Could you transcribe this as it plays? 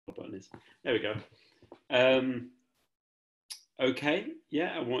button is. There we go. Okay,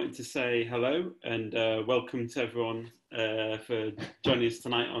 yeah, I wanted to say hello and welcome to everyone for joining us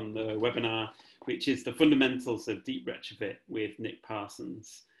tonight on the webinar, which is the fundamentals of deep retrofit with Nick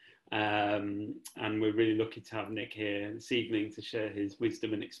Parsons. And we're really lucky to have Nick here this evening to share his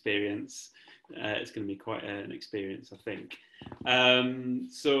wisdom and experience. It's going to be quite an experience, I think.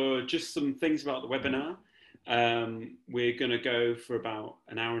 So just some things about the webinar. We're going to go for about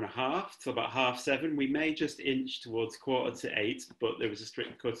an hour and a half till about 7:30. We may just inch towards 7:45, but there was a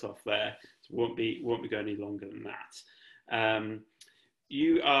strict cut-off there, so won't be going any longer than that.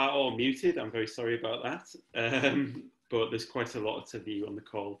 You are all muted. I'm very sorry about that. But there's quite a lot of you on the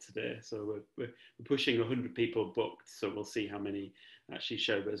call today, so we're pushing 100 people booked. So we'll see how many actually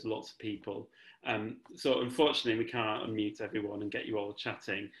show. There's lots of people. So unfortunately, we can't unmute everyone and get you all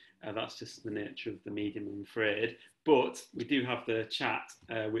chatting. That's just the nature of the medium, I'm afraid. But we do have the chat,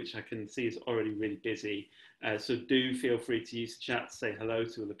 which I can see is already really busy. So do feel free to use the chat to say hello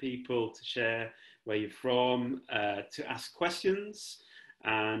to other people, to share where you're from, to ask questions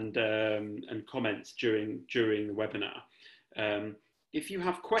and comments during the webinar. If you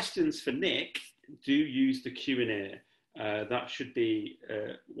have questions for Nick, do use the Q&A. That should be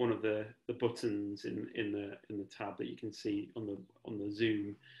one of the buttons in the tab that you can see on the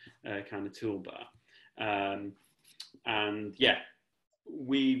Zoom kind of toolbar. And yeah,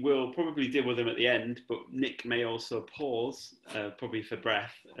 we will probably deal with them at the end, but Nick may also pause, probably for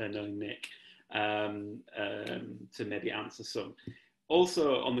breath, knowing Nick, to maybe answer some.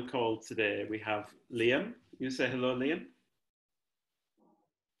 Also on the call today, we have Liam. You say hello, Liam?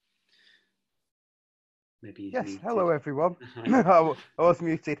 Maybe he's muted. Hello everyone. I was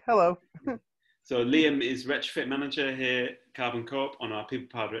muted. Hello. So Liam is Retrofit Manager here at Carbon Corp on our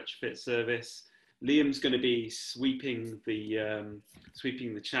people-powered retrofit service. Liam's going to be sweeping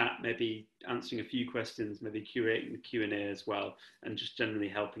the chat, maybe answering a few questions, maybe curating the Q&A as well, and just generally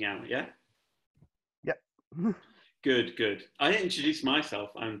helping out. Yeah. Yep. Good. I introduced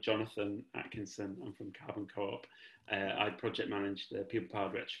myself. I'm Jonathan Atkinson. I'm from Carbon Corp. I project manage the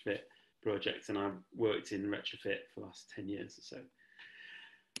people-powered retrofit project, and I've worked in retrofit for the last 10 years or so.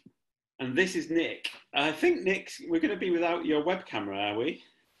 And this is Nick. I think, Nick, we're going to be without your web camera, are we?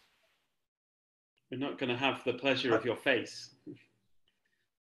 We're not going to have the pleasure of your face.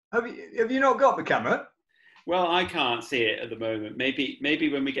 Have you not got the camera? Well, I can't see it at the moment. Maybe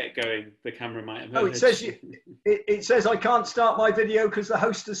when we get going, the camera might emerge. Oh, it says I can't start my video because the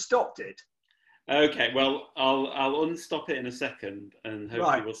host has stopped it. Okay, well, I'll unstop it in a second, and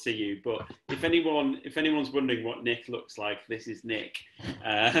hopefully we'll see you. But if anyone's wondering what Nick looks like, this is Nick.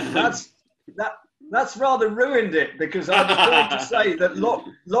 That's rather ruined it, because I was going to say that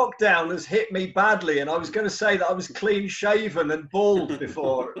lockdown has hit me badly, and I was going to say that I was clean shaven and bald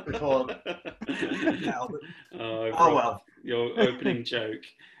before. Now, well. Your opening joke.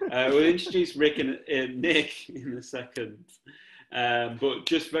 We'll introduce Rick and Nick in a second, but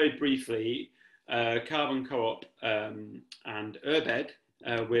just very briefly. Carbon Co-op and Urbed,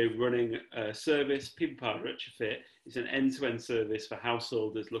 we're running a service, People Powered Retrofit. It's an end-to-end service for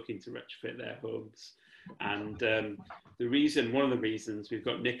householders looking to retrofit their homes. And one of the reasons we've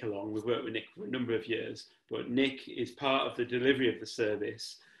got Nick along, we've worked with Nick for a number of years, but Nick is part of the delivery of the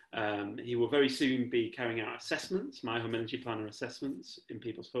service. He will very soon be carrying out assessments, My Home Energy Planner assessments in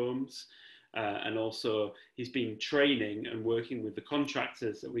people's homes. And also he's been training and working with the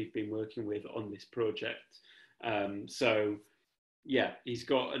contractors that we've been working with on this project. So yeah, he's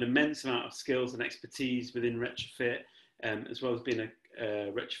got an immense amount of skills and expertise within retrofit, as well as being a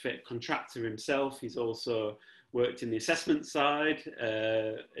retrofit contractor himself. He's also worked in the assessment side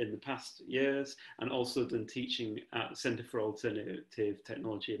in the past years, and also done teaching at the Centre for Alternative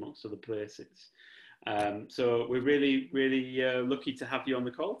Technology, amongst other places. So we're really lucky to have you on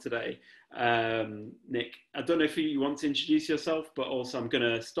the call today. Nick, I don't know if you want to introduce yourself, but also I'm going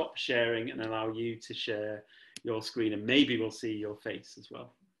to stop sharing and allow you to share your screen, and maybe we'll see your face as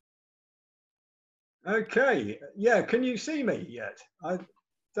well. Okay, yeah, can you see me yet? I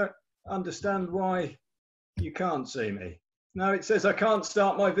don't understand why you can't see me. No, it says I can't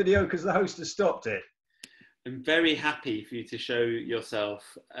start my video because the host has stopped it. I'm very happy for you to show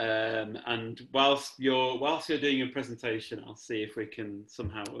yourself, and whilst you're doing your presentation, I'll see if we can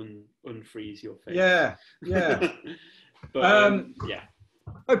somehow unfreeze your face. Yeah. But yeah.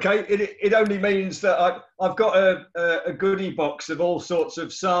 Okay, it only means that I've got a goodie box of all sorts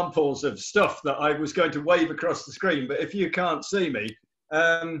of samples of stuff that I was going to wave across the screen. But if you can't see me,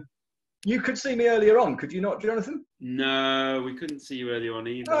 you could see me earlier on, could you not, Jonathan? No, we couldn't see you earlier on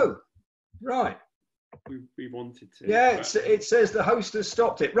either. Oh, right. we wanted to. Yeah, it says the host has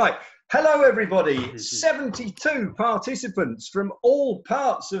stopped it. Right. Hello, everybody. 72 participants from all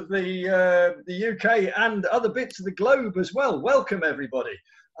parts of the UK and other bits of the globe as well. Welcome, everybody.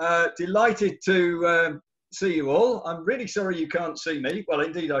 Delighted to see you all. I'm really sorry you can't see me. Well,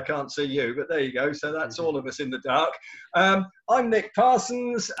 indeed, I can't see you, but there you go. So that's all of us in the dark. I'm Nick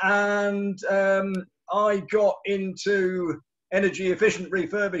Parsons, and I got into energy efficient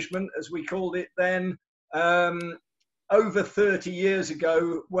refurbishment, as we called it then, over 30 years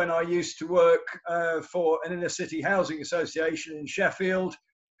ago, when I used to work for an inner city housing association in Sheffield,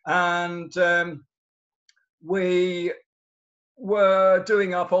 and we were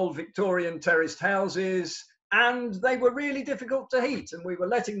doing up old Victorian terraced houses, and they were really difficult to heat, and we were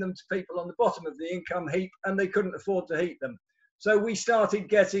letting them to people on the bottom of the income heap, and they couldn't afford to heat them. So we started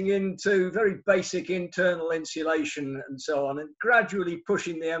getting into very basic internal insulation and so on, and gradually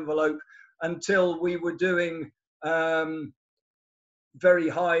pushing the envelope until we were doing very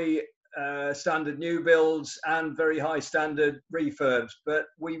high standard new builds and very high standard refurbs. But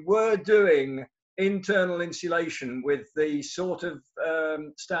we were doing internal insulation with the sort of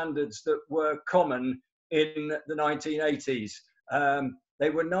standards that were common in the 1980s.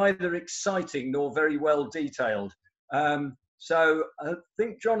 They were neither exciting nor very well detailed. So I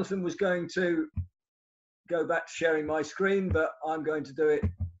think Jonathan was going to go back to sharing my screen, but I'm going to do it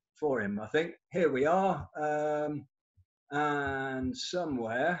for him, I think. Here we are. And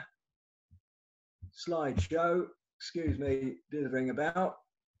somewhere, slideshow, excuse me, dithering about.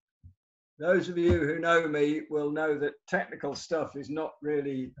 Those of you who know me will know that technical stuff is not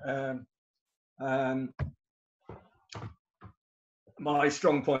really my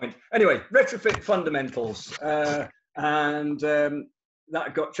strong point. Anyway, retrofit fundamentals. And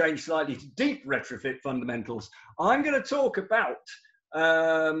that got changed slightly to deep retrofit fundamentals. I'm going to talk about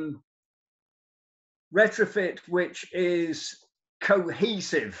retrofit which is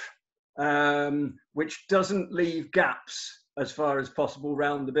cohesive, which doesn't leave gaps as far as possible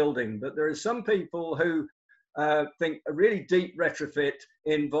around the building. But there are some people who think a really deep retrofit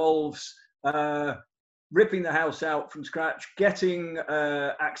involves ripping the house out from scratch, getting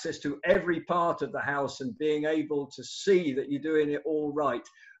access to every part of the house and being able to see that you're doing it all right.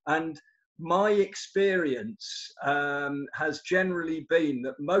 And my experience has generally been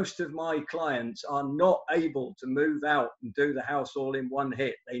that most of my clients are not able to move out and do the house all in one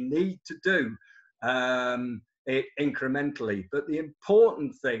hit. They need to do it incrementally. But the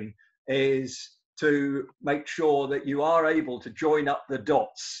important thing is to make sure that you are able to join up the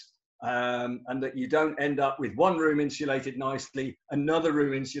dots. And that you don't end up with one room insulated nicely, another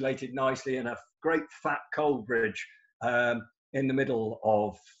room insulated nicely, and a great fat cold bridge in the middle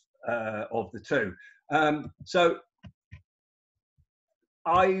of the two. So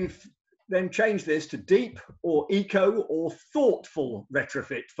I've then changed this to deep or eco or thoughtful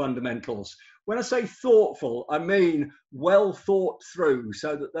retrofit fundamentals. When I say thoughtful, I mean well thought through,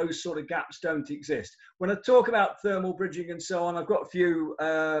 so that those sort of gaps don't exist. When I talk about thermal bridging and so on, I've got a few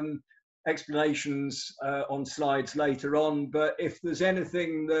explanations on slides later on, but if there's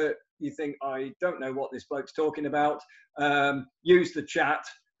anything that you think, I don't know what this bloke's talking about, use the chat,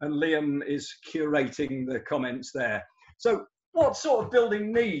 and Liam is curating the comments there. So what sort of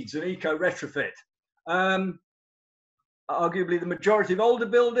building needs an eco retrofit? Arguably the majority of older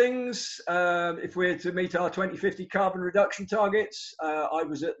buildings, if we're to meet our 2050 carbon reduction targets. I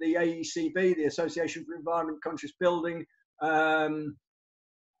was at the AECB, the Association for Environment Conscious Building,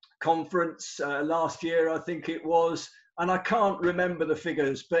 conference last year, I think it was, and I can't remember the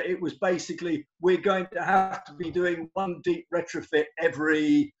figures, but it was basically, we're going to have to be doing one deep retrofit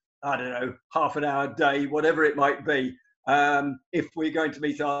every, I don't know, half an hour, day, whatever it might be, if we're going to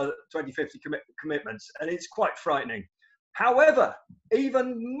meet our 2050 commitments. And it's quite frightening. However,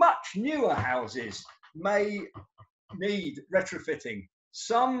 even much newer houses may need retrofitting.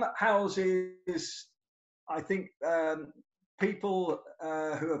 Some houses, I think, people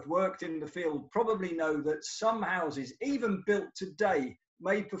who have worked in the field probably know that some houses, even built today,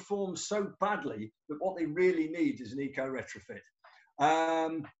 may perform so badly that what they really need is an eco retrofit.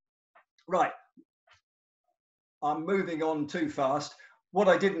 Right, I'm moving on too fast. What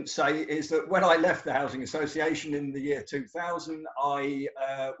I didn't say is that when I left the Housing Association in the year 2000, I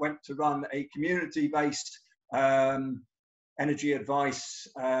went to run a community-based energy advice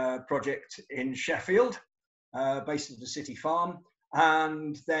project in Sheffield, based at the City Farm.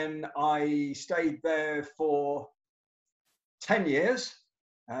 And then I stayed there for 10 years.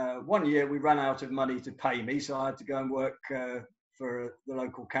 1 year we ran out of money to pay me, so I had to go and work for the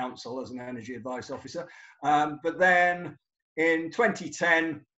local council as an energy advice officer. But then in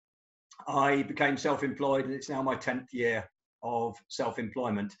 2010, I became self-employed, and it's now my 10th year of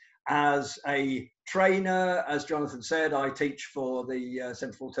self-employment. As a trainer, as Jonathan said, I teach for the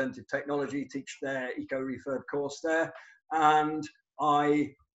Centre for Alternative Technology, teach their eco-refurb course there, and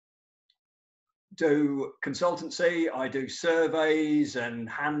I do consultancy, I do surveys and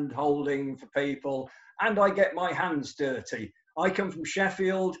hand holding for people, and I get my hands dirty. I come from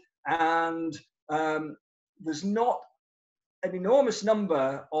Sheffield, and there's not an enormous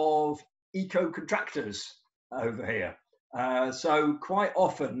number of eco contractors over here. So quite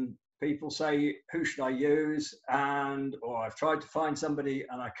often people say, who should I use? And, or I've tried to find somebody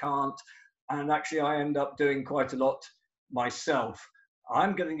and I can't. And actually I end up doing quite a lot myself.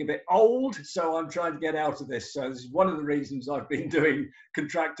 I'm getting a bit old, so I'm trying to get out of this. So this is one of the reasons I've been doing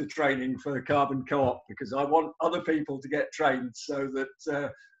contractor training for the Carbon Co-op, because I want other people to get trained so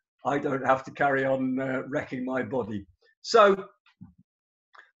that I don't have to carry on wrecking my body. So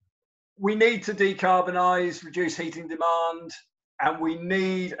we need to decarbonise, reduce heating demand, and we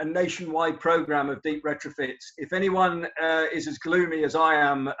need a nationwide programme of deep retrofits. If anyone is as gloomy as I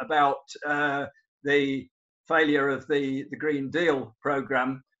am about the failure of the Green Deal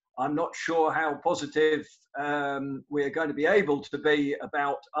programme, I'm not sure how positive we're going to be able to be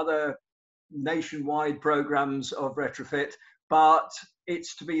about other nationwide programmes of retrofit, but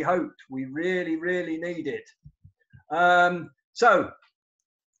it's to be hoped. We really, really need it. So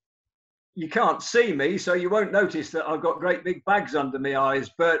you can't see me, so you won't notice that I've got great big bags under my eyes,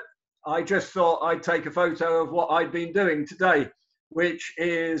 but I just thought I'd take a photo of what I'd been doing today, which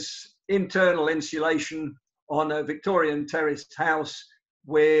is internal insulation on a Victorian terraced house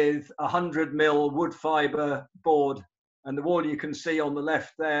with 100mm wood fibre board. And the wall you can see on the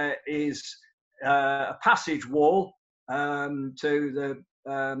left there is a passage wall to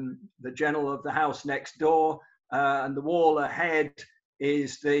the general of the house next door, and the wall ahead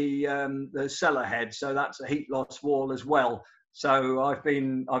is the cellar head, so that's a heat loss wall as well. So I've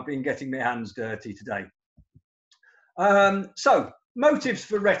been getting my hands dirty today. So motives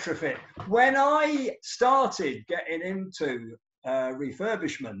for retrofit. When I started getting into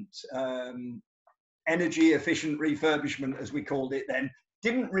refurbishment, energy efficient refurbishment as we called it then,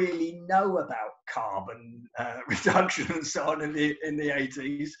 didn't really know about carbon reduction and so on in the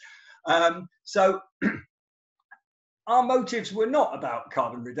 80s. So our motives were not about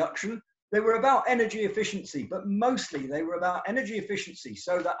carbon reduction. They were about energy efficiency, but mostly they were about energy efficiency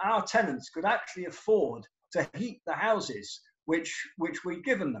so that our tenants could actually afford to heat the houses which we'd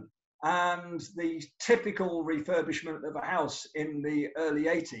given them. And the typical refurbishment of a house in the early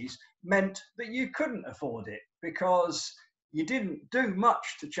 80s meant that you couldn't afford it because you didn't do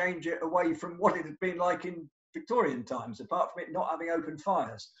much to change it away from what it had been like in Victorian times, apart from it not having open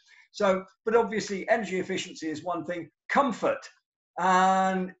fires. So, but obviously energy efficiency is one thing. Comfort,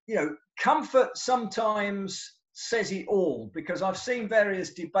 and you know, comfort sometimes says it all, because I've seen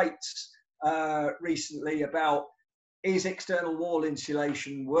various debates recently about, is external wall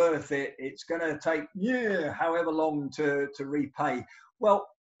insulation worth it? It's going to take however long to repay. Well,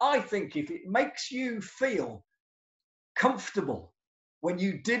 I think if it makes you feel comfortable when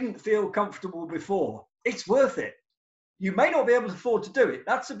you didn't feel comfortable before, it's worth it. You may not be able to afford to do it.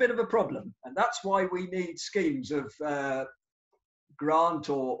 That's a bit of a problem. And that's why we need schemes of grant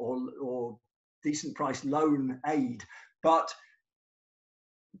or decent price loan aid. But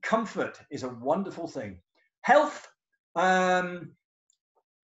comfort is a wonderful thing. Health, to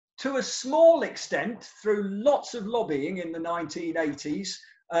a small extent, through lots of lobbying in the 1980s,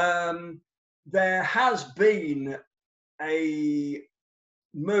 there has been a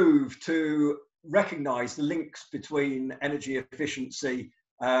move to recognise the links between energy efficiency,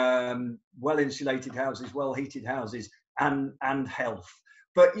 well-insulated houses, well-heated houses, and health.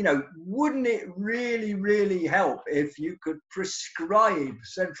 But, you know, wouldn't it really, really help if you could prescribe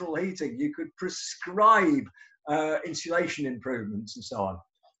central heating, you could prescribe insulation improvements and so on?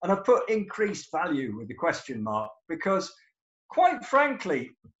 And I've put increased value with the question mark, because quite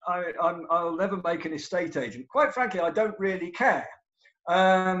frankly, I'll never make an estate agent. Quite frankly, I don't really care.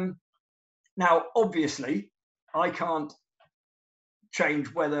 Now, obviously, I can't change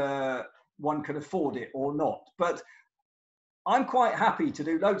whether one can afford it or not, but I'm quite happy to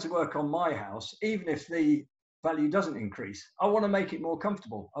do loads of work on my house, even if the value doesn't increase. I want to make it more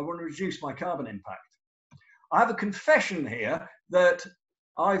comfortable. I want to reduce my carbon impact. I have a confession here that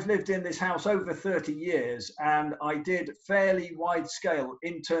I've lived in this house over 30 years, and I did fairly wide-scale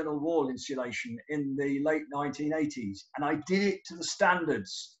internal wall insulation in the late 1980s, and I did it to the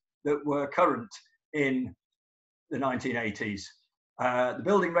standards that were current in the 1980s. The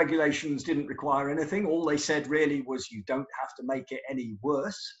building regulations didn't require anything. All they said really was you don't have to make it any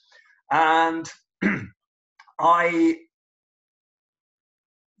worse. and I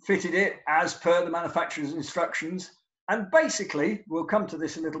fitted it as per the manufacturer's instructions. And basically, we'll come to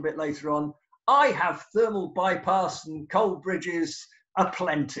this a little bit later on, I have thermal bypass and cold bridges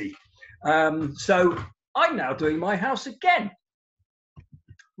aplenty. So I'm now doing my house again.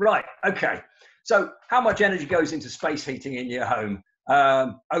 Right, okay. So how much energy goes into space heating in your home?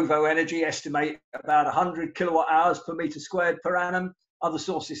 OVO Energy estimate about 100 kilowatt hours per meter squared per annum. Other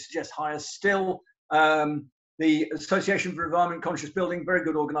sources suggest higher still. The Association for Environment Conscious Building, very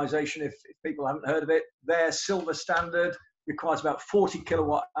good organisation if people haven't heard of it. Their silver standard requires about 40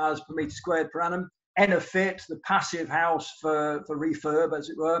 kilowatt hours per meter squared per annum. Retrofit, the passive house for refurb, as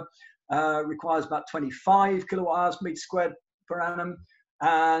it were, requires about 25 kilowatt hours per meter squared per annum.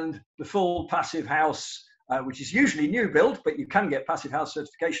 And the full passive house, which is usually new build, but you can get passive house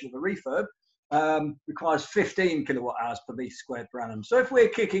certification of a refurb, requires 15 kilowatt hours per meter squared per annum. So if we're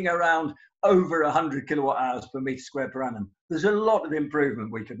kicking around over 100 kilowatt hours per meter squared per annum, there's a lot of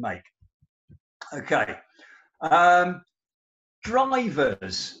improvement we could make. Okay.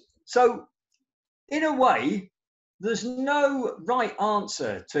 Drivers. So in a way, there's no right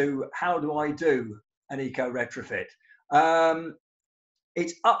answer to how do I do an eco retrofit.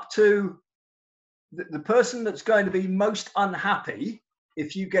 It's up to the person that's going to be most unhappy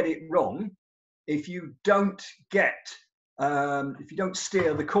if you get it wrong, if you don't get, if you don't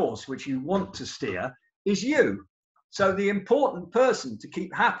steer the course which you want to steer, is you. So the important person to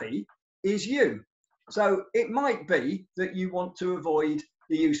keep happy is you. So it might be that you want to avoid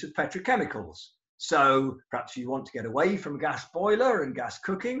the use of petrochemicals. So perhaps you want to get away from gas boiler and gas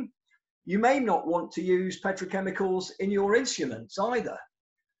cooking. You may not want to use petrochemicals in your insulants either.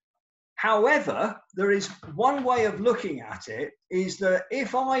 However, there is one way of looking at it, is that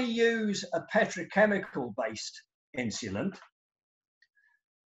if I use a petrochemical-based insulant,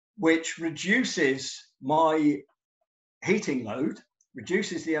 which reduces my heating load,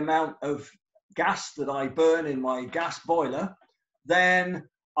 reduces the amount of gas that I burn in my gas boiler, then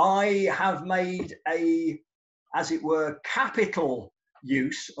I have made a, as it were, capital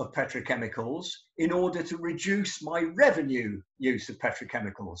use of petrochemicals in order to reduce my revenue use of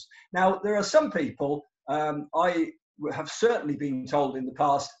petrochemicals. Now, there are some people, I have certainly been told in the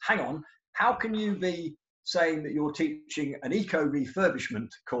past, hang on, how can you be saying that you're teaching an eco refurbishment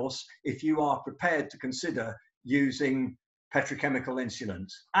course if you are prepared to consider using petrochemical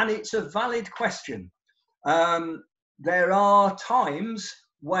insulants? And it's a valid question. There are times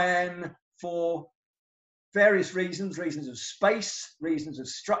when, for various reasons, reasons of space, reasons of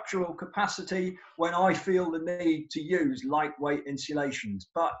structural capacity, when I feel the need to use lightweight insulations.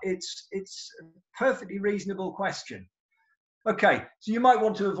 But it's a perfectly reasonable question. Okay, so you might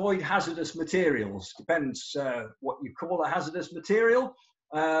want to avoid hazardous materials. Depends what you call a hazardous material.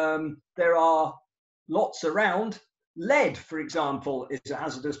 There are lots around. Lead, for example, is a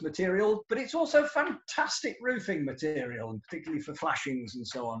hazardous material, but it's also fantastic roofing material, and particularly for flashings and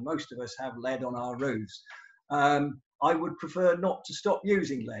so on. Most of us have lead on our roofs. I would prefer not to stop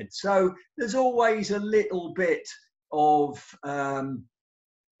using lead. So there's always a little bit of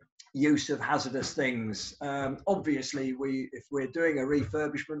use of hazardous things. Obviously, if we're doing a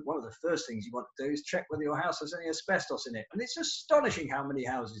refurbishment, one of the first things you want to do is check whether your house has any asbestos in it. And it's astonishing how many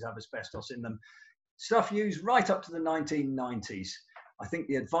houses have asbestos in them. Stuff used right up to the 1990s. I think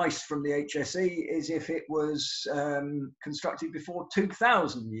the advice from the HSE is if it was constructed before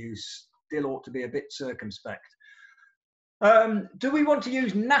 2000, you still ought to be a bit circumspect. Do we want to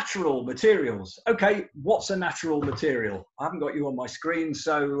use natural materials? Okay, what's a natural material? I haven't got you on my screen,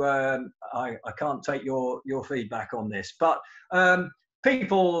 so I can't take your feedback on this. But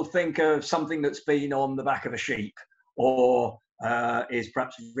people think of something that's been on the back of a sheep, or is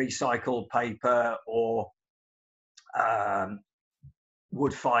perhaps recycled paper, or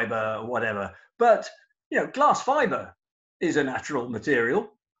wood fibre, or whatever. But you know, glass fibre is a natural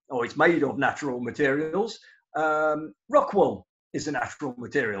material, or it's made of natural materials. Rock wool is a natural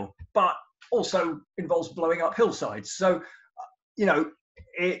material, but also involves blowing up hillsides. So, you know,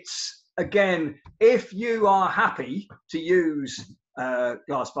 it's, again, if you are happy to use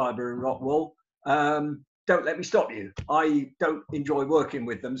glass fibre and rock wool, don't let me stop you. I don't enjoy working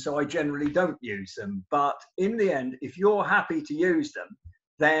with them, so I generally don't use them. But in the end, if you're happy to use them,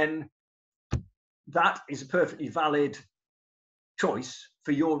 then that is a perfectly valid choice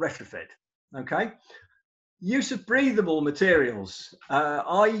for your retrofit. Okay. Use of breathable materials.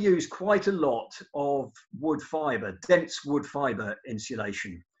 I use quite a lot of wood fibre, dense wood fibre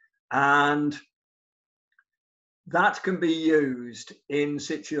insulation, and that can be used in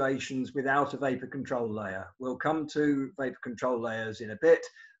situations without a vapour control layer. We'll come to vapour control layers in a bit.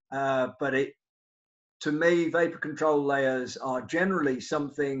 but to me, vapor control layers are generally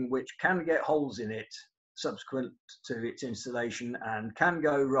something which can get holes in it subsequent to its installation and can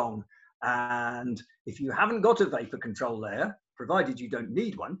go wrong. And if you haven't got a vapor control layer, provided you don't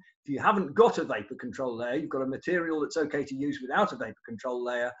need one, if you haven't got a vapor control layer, you've got a material that's okay to use without a vapor control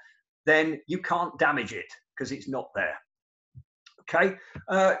layer, then you can't damage it because it's not there. Okay,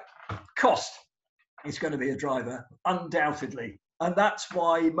 cost is going to be a driver, undoubtedly. And that's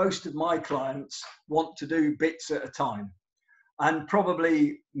why most of my clients want to do bits at a time, and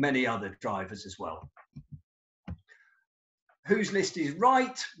probably many other drivers as well. Whose list is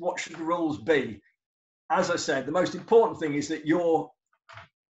right? What should the rules be? As I said, the most important thing is that you're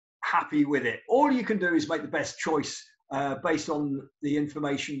happy with it. All you can do is make the best choice based on the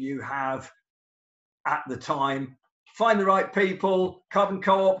information you have at the time. Find the right people, Carbon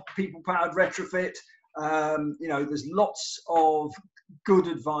Co-op, people-powered retrofit. You know, there's lots of good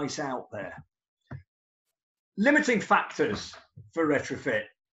advice out there. Limiting factors for retrofit: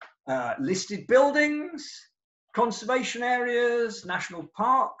 listed buildings, conservation areas, national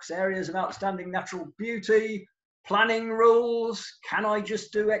parks, areas of outstanding natural beauty, planning rules. Can I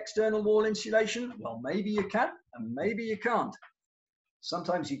just do external wall insulation? Well, maybe you can and maybe you can't.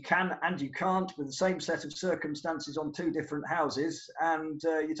 Sometimes you can and you can't with the same set of circumstances on two different houses, and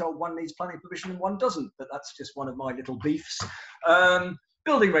you're told one needs planning permission and one doesn't, but that's just one of my little beefs.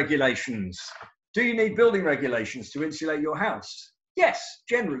 Building regulations. Do you need building regulations to insulate your house? Yes,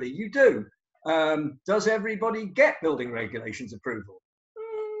 generally you do. Does everybody get building regulations approval?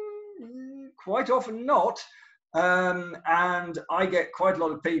 Quite often not. And I get quite a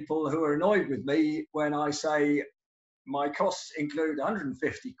lot of people who are annoyed with me when I say, my costs include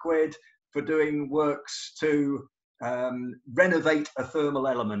 150 quid for doing works to renovate a thermal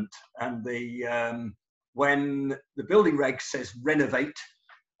element. And when the building reg says renovate,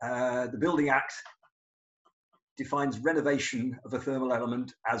 the Building Act defines renovation of a thermal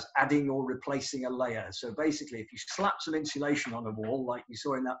element as adding or replacing a layer. So basically, if you slap some insulation on a wall, like you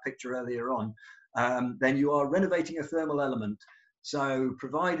saw in that picture earlier on, then you are renovating a thermal element. So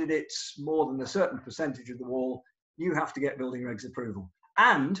provided it's more than a certain percentage of the wall, you have to get building regs approval.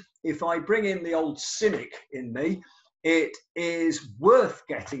 And if I bring in the old cynic in me, it is worth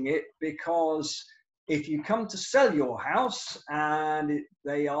getting it, because if you come to sell your house and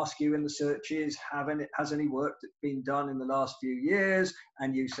they ask you in the searches, has any work been done in the last few years?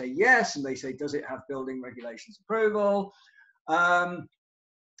 And you say yes, and they say, does it have building regulations approval? And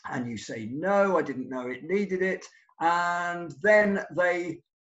you say, no, I didn't know it needed it. And then they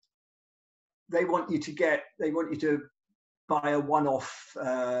want you to buy a one-off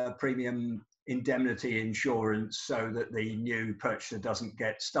premium indemnity insurance so that the new purchaser doesn't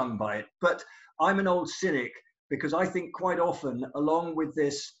get stung by it. But I'm an old cynic, because I think quite often along with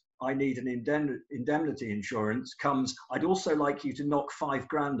this, I need an indemnity insurance, comes, I'd also like you to knock £5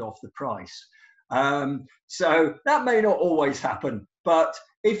 grand off the price. So that may not always happen, but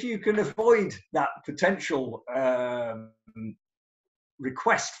if you can avoid that potential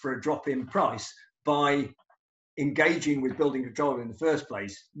request for a drop in price by engaging with building control in the first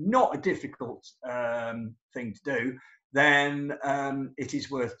place, not a difficult thing to do, then it is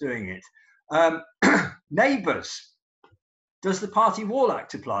worth doing it. Neighbours. Does the Party Wall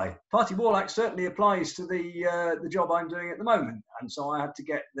Act apply? Party Wall Act certainly applies to the job I'm doing at the moment, and so I had to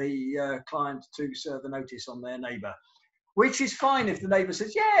get the client to serve a notice on their neighbour, which is fine if the neighbour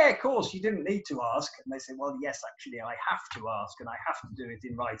says, yeah, of course, you didn't need to ask. And they say, well, yes, actually, I have to ask, and I have to do it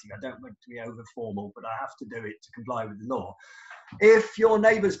in writing. I don't want to be over formal, but I have to do it to comply with the law. If your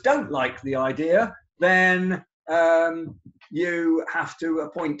neighbours don't like the idea, then you have to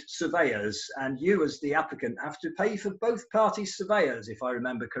appoint surveyors, and you as the applicant have to pay for both parties' surveyors, if I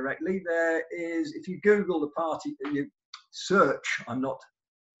remember correctly. There is, if you Google the party, you search, I'm not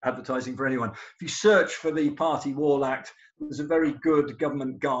advertising for anyone, if you search for the Party Wall Act, there's a very good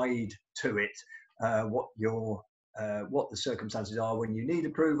government guide to it, what the circumstances are when you need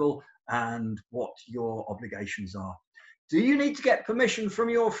approval and what your obligations are. Do you need to get permission from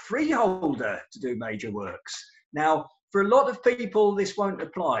your freeholder to do major works? Now, for a lot of people, this won't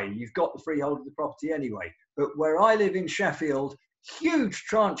apply. You've got the freehold of the property anyway. But where I live in Sheffield, huge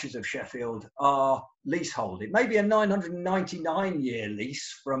tranches of Sheffield are leasehold. It may be a 999-year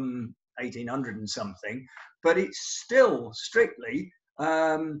lease from 1800 and something, but it's still strictly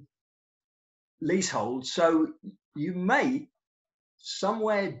leasehold. So you may,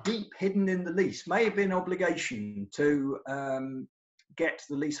 somewhere deep hidden in the lease, may have been an obligation to get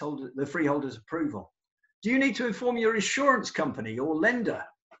the freeholder's approval. Do you need to inform your insurance company or lender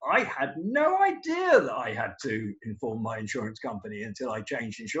I had no idea that I had to inform my insurance company until I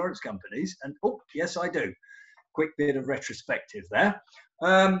changed insurance companies. And oh, yes, I do. Quick bit of retrospective there.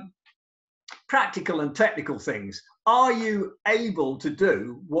 Practical and technical things. Are you able to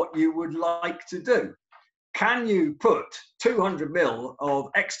do what you would like to do? Can you put 200 mil of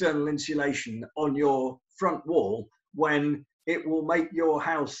external insulation on your front wall when it will make your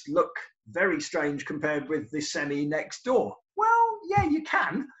house look very strange compared with the semi next door? Well, yeah, you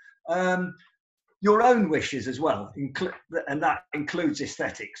can. Your own wishes as well, and that includes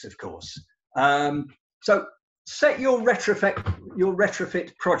aesthetics, of course. So set your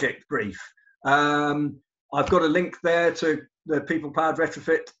retrofit project brief. I've got a link there to the People Powered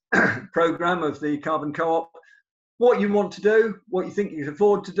Retrofit program of the Carbon Co-op. What you want to do, what you think you can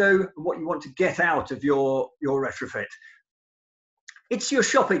afford to do, and what you want to get out of your retrofit. It's your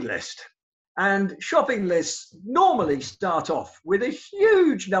shopping list. And shopping lists normally start off with a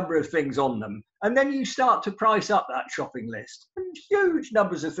huge number of things on them. And then you start to price up that shopping list. And huge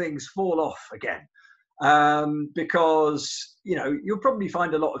numbers of things fall off again. Because, you know, you'll probably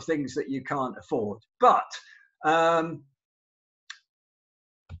find a lot of things that you can't afford. But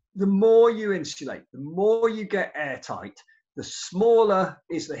the more you insulate, the more you get airtight, the smaller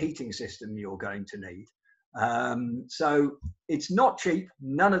is the heating system you're going to need. So it's not cheap.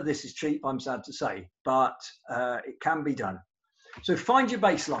 None of this is cheap, I'm sad to say, but it can be done. So find your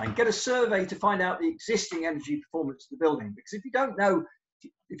baseline, get a survey to find out the existing energy performance of the building, because if you don't know,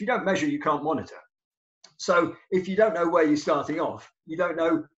 if you don't measure, you can't monitor. So if you don't know where you're starting off, you don't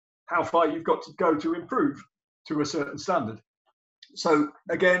know how far you've got to go to improve to a certain standard. So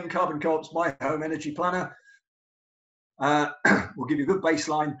again, Carbon Co-op's My Home Energy Planner will give you a good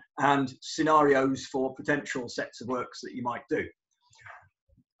baseline and scenarios for potential sets of works that you might do.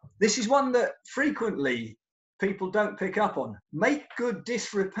 This is one that frequently people don't pick up on. Make good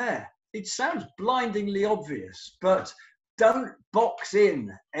disrepair. It sounds blindingly obvious, but don't box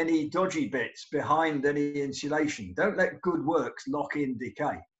in any dodgy bits behind any insulation. Don't let good works lock in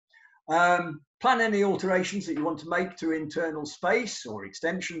decay. Plan any alterations that you want to make to internal space or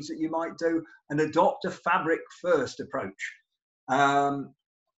extensions that you might do, and adopt a fabric first approach.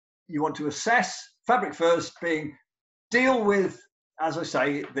 You want to assess fabric first, being deal with, as I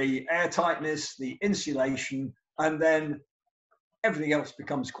say, the air tightness, the insulation, and then everything else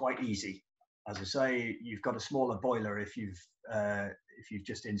becomes quite easy. As I say, you've got a smaller boiler if you've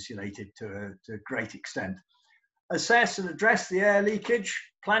just insulated to a great extent. Assess and address the air leakage.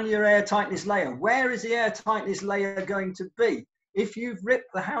 Plan your air tightness layer. Where is the air tightness layer going to be? If you've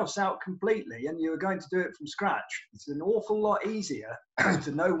ripped the house out completely and you're going to do it from scratch, it's an awful lot easier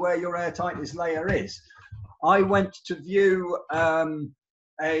to know where your air tightness layer is. I went to view an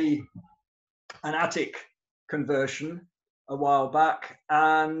attic conversion a while back,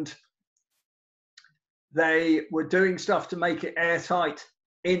 and they were doing stuff to make it airtight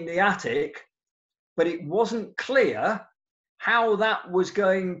in the attic, but it wasn't clear how that was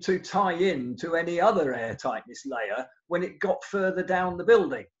going to tie in to any other air tightness layer when it got further down the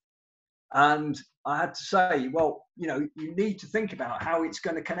building. And I had to say, well, you know, you need to think about how it's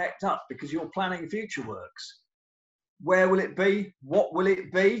going to connect up, because you're planning future works. Where will it be? What will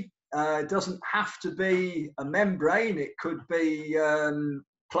it be? It doesn't have to be a membrane. It could be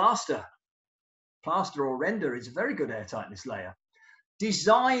plaster. Plaster or render is a very good air tightness layer.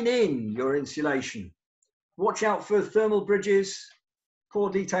 Design in your insulation. Watch out for thermal bridges, poor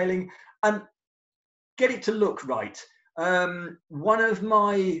detailing, and get it to look right. I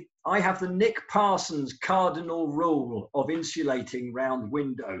have the Nick Parsons cardinal rule of insulating round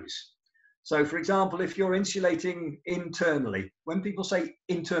windows. So for example, if you're insulating internally, when people say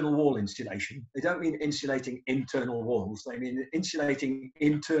internal wall insulation, they don't mean insulating internal walls, they mean insulating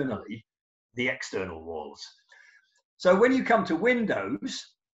internally the external walls. So when you come to windows,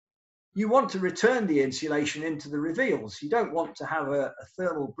 you want to return the insulation into the reveals. You don't want to have a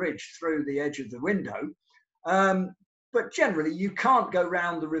thermal bridge through the edge of the window. But generally, you can't go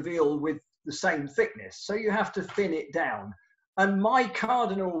round the reveal with the same thickness. So you have to thin it down. And my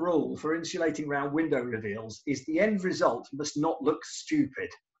cardinal rule for insulating round window reveals is the end result must not look stupid.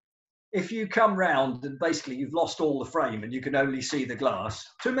 If you come round and basically you've lost all the frame and you can only see the glass,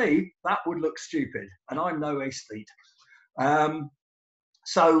 to me, that would look stupid. And I'm no aesthete.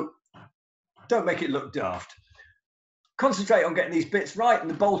 So don't make it look daft. Concentrate on getting these bits right, and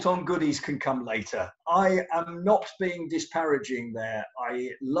the bolt-on goodies can come later. I am not being disparaging there. I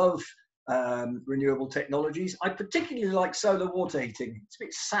love renewable technologies. I particularly like solar water heating. It's a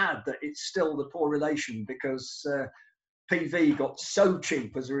bit sad that it's still the poor relation, because PV got so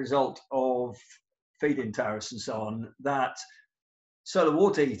cheap as a result of feed-in tariffs and so on, that solar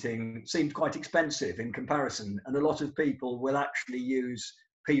water heating seems quite expensive in comparison, and a lot of people will actually use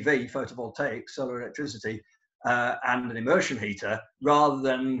PV, photovoltaic, solar electricity, and an immersion heater rather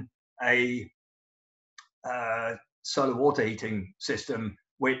than a solar water heating system,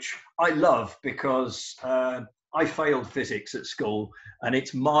 which I love because I failed physics at school, and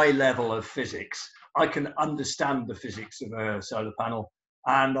it's my level of physics. I can understand the physics of a solar panel,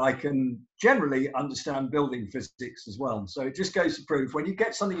 and I can generally understand building physics as well. So it just goes to prove when you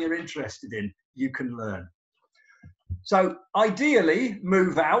get something you're interested in, you can learn. So ideally,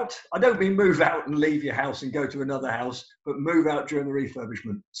 move out. I don't mean move out and leave your house and go to another house, but move out during the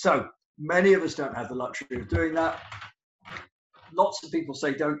refurbishment. So many of us don't have the luxury of doing that. Lots of people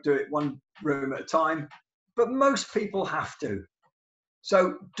say don't do it one room at a time, but most people have to.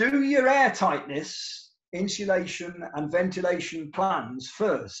 So do your air tightness, insulation and ventilation plans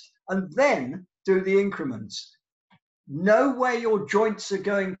first, and then do the increments. Know where your joints are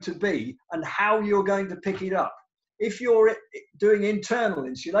going to be and how you're going to pick it up. If you're doing internal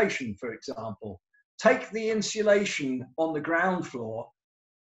insulation, for example, take the insulation on the ground floor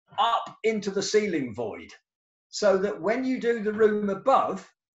up into the ceiling void, so that when you do the room above,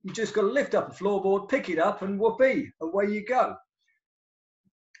 you just got to lift up a floorboard, pick it up, and whoopee, away you go.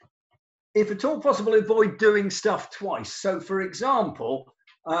 If at all possible, avoid doing stuff twice. So, for example,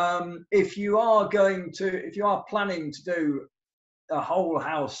 if you are planning to do a whole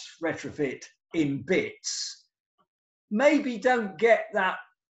house retrofit in bits, maybe don't get that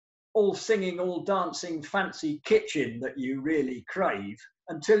all singing, all dancing, fancy kitchen that you really crave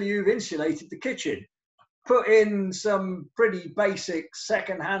until you've insulated the kitchen. Put in some pretty basic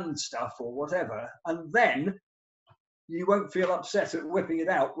second-hand stuff or whatever, and then you won't feel upset at whipping it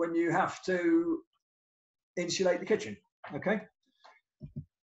out when you have to insulate the kitchen. Okay.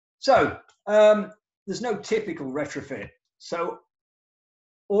 So there's no typical retrofit. So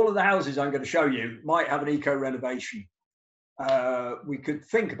all of the houses I'm going to show you might have an eco renovation. We could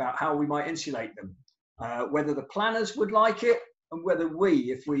think about how we might insulate them, whether the planners would like it and whether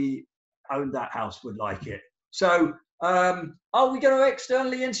we, if we owned that house, would like it. So are we going to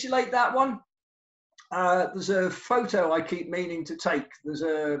externally insulate that one? There's a photo I keep meaning to take. There's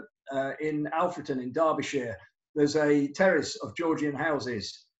in Alfreton in Derbyshire, there's a terrace of Georgian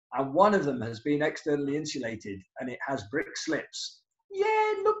houses, and one of them has been externally insulated, and it has brick slips. Yeah,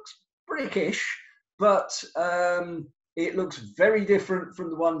 it looks brickish, but it looks very different from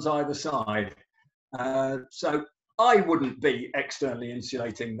the ones either side. So I wouldn't be externally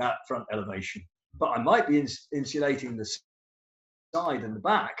insulating that front elevation, but I might be insulating the side and the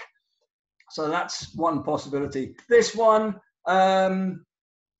back. So that's one possibility. This one,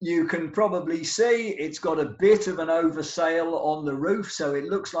 you can probably see it's got a bit of an oversail on the roof. So it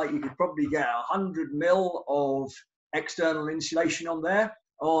looks like you could probably get 100 mil of external insulation on there.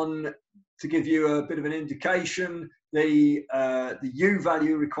 To give you a bit of an indication, the U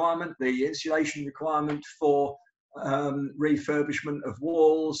value requirement, the insulation requirement for refurbishment of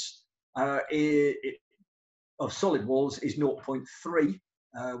walls, of solid walls, is 0.3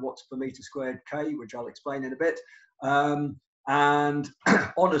 watts per meter squared K, which I'll explain in a bit. And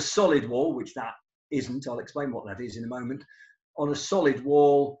on a solid wall, which that isn't, I'll explain what that is in a moment. On a solid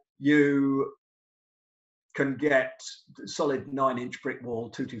wall, you can get solid 9-inch brick wall,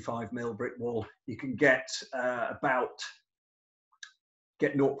 225 mil brick wall. You can get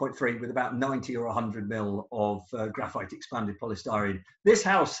 0.3 with about 90 or 100 mil of graphite expanded polystyrene. This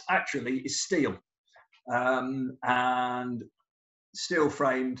house actually is steel, and steel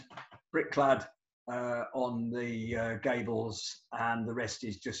framed, brick clad on the gables, and the rest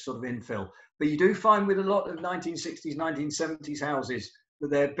is just sort of infill. But you do find with a lot of 1960s, 1970s houses that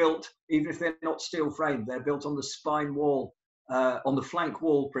they're built, even if they're not steel framed, they're built on the spine wall, on the flank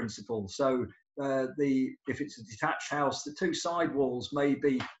wall principle. So if it's a detached house, the two side walls may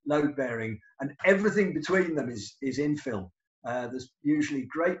be load bearing, and everything between them is infill. There's usually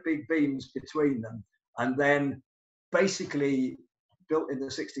great big beams between them, and then basically built in the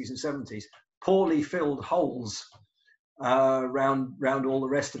 60s and 70s, poorly filled holes around all the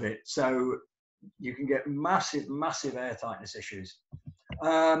rest of it. So you can get massive air tightness issues.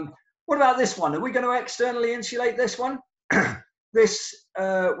 What about this one? Are we going to externally insulate this one? This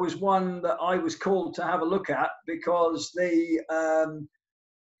was one that I was called to have a look at because the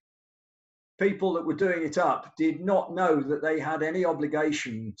people that were doing it up did not know that they had any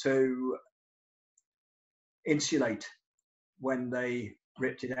obligation to insulate when they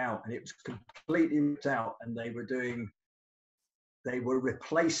ripped it out, and it was completely ripped out, and they were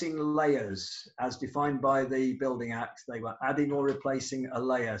replacing layers as defined by the Building Act. They were adding or replacing a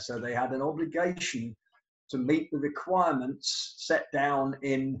layer, so they had an obligation to meet the requirements set down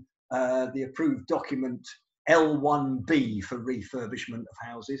in the approved document L1B for refurbishment of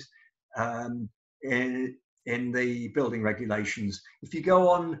houses in the building regulations. If you go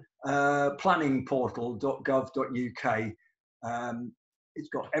on planningportal.gov.uk, it's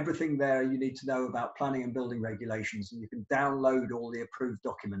got everything there you need to know about planning and building regulations, and you can download all the approved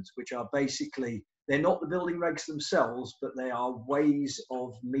documents, which are basically, they're not the building regs themselves, but they are ways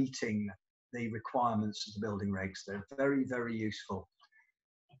of meeting the requirements of the building regs. They're very, very useful.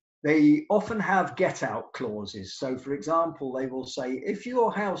 They often have get out clauses. So for example, they will say, if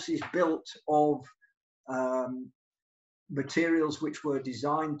your house is built of materials which were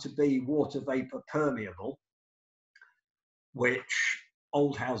designed to be water vapor permeable, which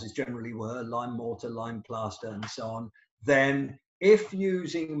old houses generally were, lime mortar, lime plaster, and so on, then if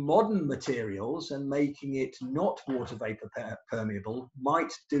using modern materials and making it not water vapor permeable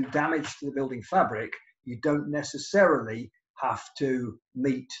might do damage to the building fabric, you don't necessarily have to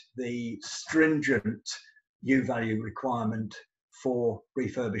meet the stringent U-value requirement for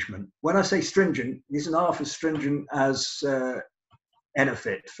refurbishment. When I say stringent, it isn't half as stringent as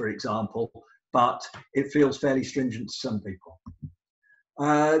Retrofit, for example, but it feels fairly stringent to some people.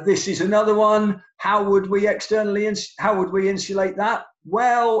 This is another one. How would we insulate that?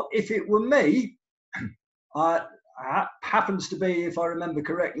 Well, if it were me, happens to be, if I remember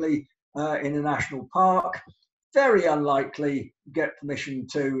correctly, in a national park, very unlikely get permission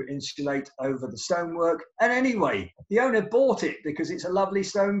to insulate over the stonework. And anyway, the owner bought it because it's a lovely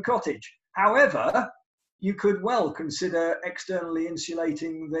stone cottage. However, you could well consider externally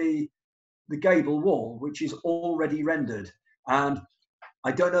insulating the gable wall, which is already rendered. And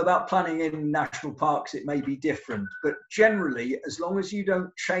I don't know about planning in national parks, it may be different, but generally, as long as you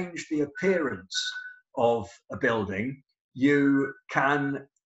don't change the appearance of a building, you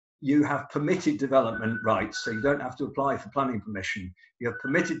have permitted development rights, so you don't have to apply for planning permission. You have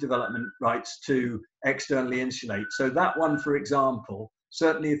permitted development rights to externally insulate. So that one, for example,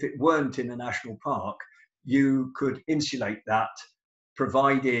 certainly if it weren't in a national park, you could insulate that,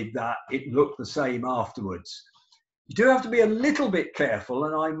 provided that it looked the same afterwards. You do have to be a little bit careful,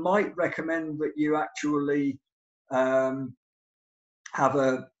 and I might recommend that you actually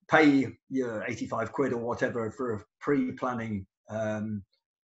pay your 85 quid or whatever for a pre-planning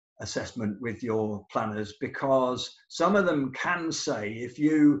assessment with your planners, because some of them can say if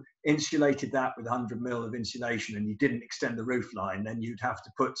you insulated that with 100 mil of insulation and you didn't extend the roof line, then you'd have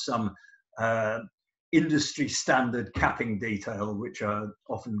to put some industry standard capping detail, which are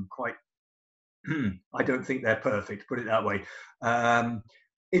often quite I don't think they're perfect, put it that way.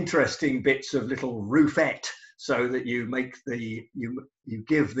 Interesting bits of little roofette, so that you make you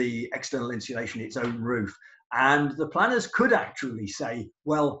give the external insulation its own roof. And the planners could actually say,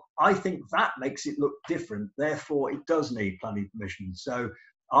 well, I think that makes it look different, therefore it does need planning permission. So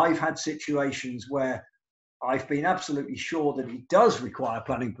I've had situations where I've been absolutely sure that it does require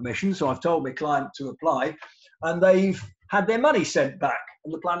planning permission, so I've told my client to apply, and they've had their money sent back,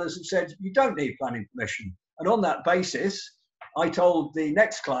 and the planners have said, you don't need planning permission. And on that basis, I told the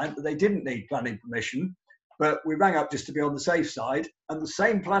next client that they didn't need planning permission, but we rang up just to be on the safe side, and the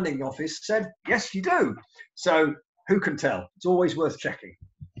same planning office said, yes, you do. So who can tell? It's always worth checking.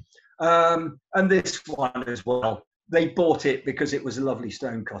 And this one as well, they bought it because it was a lovely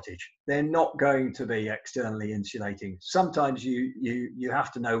stone cottage. They're not going to be externally insulating. Sometimes you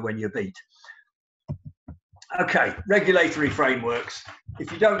have to know when you're beat. Okay, regulatory frameworks.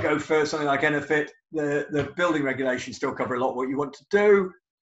 If you don't go for something like Retrofit, the building regulations still cover a lot of what you want to do.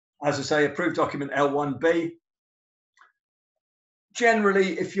 As I say, approved document L1B.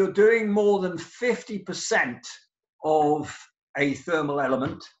 Generally, if you're doing more than 50% of a thermal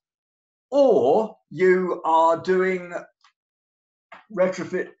element, or you are doing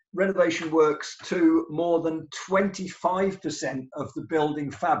renovation works to more than 25% of the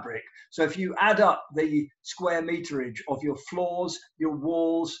building fabric. So if you add up the square meterage of your floors, your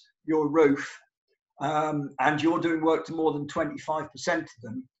walls, your roof, and you're doing work to more than 25% of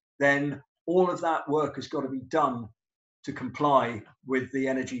them, then all of that work has got to be done to comply with the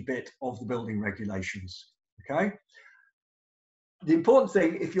energy bit of the building regulations. Okay. The important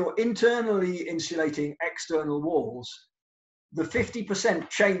thing, if you're internally insulating external walls, the 50%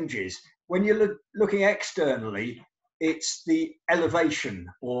 changes. When you're looking externally, it's the elevation,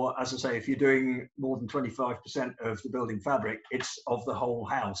 or as I say, if you're doing more than 25% of the building fabric, it's of the whole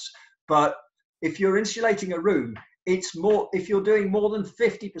house. But if you're insulating a room, it's more, if you're doing more than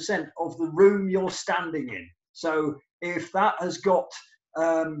 50% of the room you're standing in. So if that has got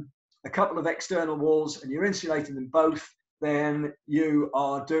a couple of external walls and you're insulating them both, then you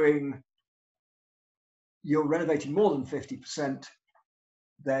are doing you're renovating more than 50%,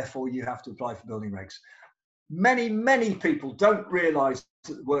 therefore you have to apply for building regs. Many people don't realise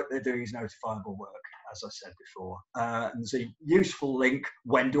that the work they're doing is notifiable work, as I said before. And there's a useful link,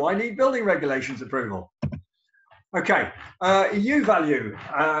 when do I need building regulations approval? Okay, EU value.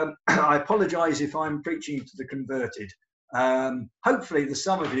 I apologise if I'm preaching to the converted. Hopefully there's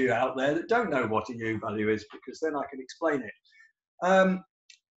some of you out there that don't know what a U value is, because then I can explain it.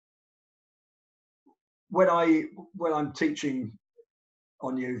 When I'm teaching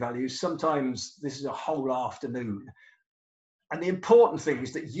on U values, sometimes this is a whole afternoon. And the important thing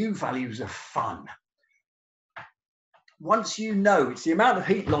is that U values are fun. Once you know, it's the amount of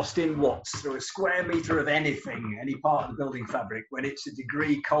heat lost in watts through a square metre of anything, any part of the building fabric, when it's a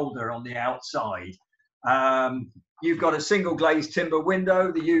degree colder on the outside. You've got a single glazed timber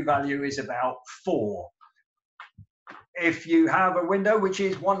window, the U value is about 4. If you have a window which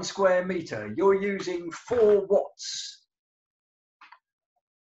is 1 square metre, you're using 4 watts.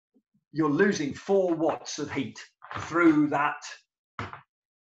 You're losing 4 watts of heat through that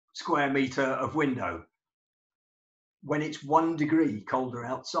square metre of window when it's 1 degree colder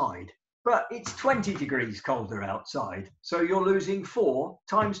outside. But it's 20 degrees colder outside. So you're losing 4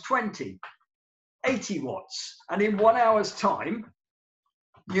 times 20, 80 watts. And in 1 hour's time,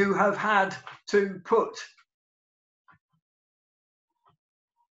 you have had to put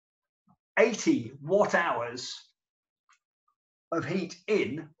 80 watt hours of heat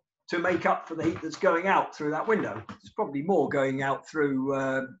in to make up for the heat that's going out through that window. There's probably more going out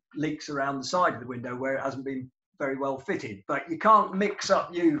through leaks around the side of the window where it hasn't been very well fitted. But you can't mix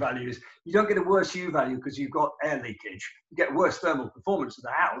up U values. You don't get a worse U value because you've got air leakage. You get worse thermal performance of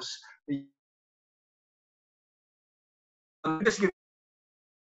the house. Just give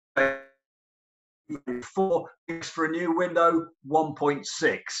 4 for a new window,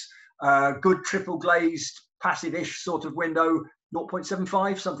 1.6. Good triple glazed, passive-ish sort of window,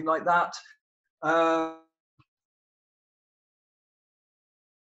 0.75, something like that.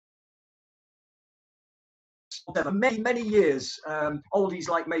 For many years, oldies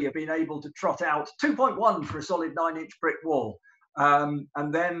like me have been able to trot out 2.1 for a solid 9-inch brick wall. And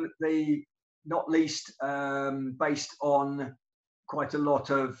then not least based on quite a lot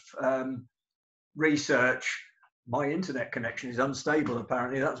of research, my internet connection is unstable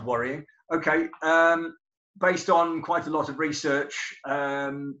apparently, that's worrying. Okay, based on quite a lot of research,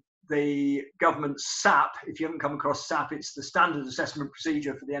 the government's SAP, if you haven't come across SAP, it's the Standard Assessment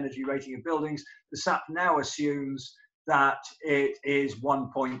Procedure for the Energy Rating of Buildings. The SAP now assumes that it is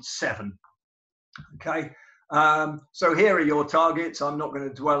 1.7. Okay, so here are your targets. I'm not going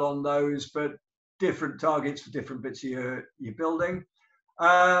to dwell on those, but different targets for different bits of your building.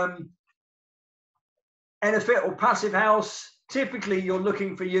 Benefit or passive house, typically you're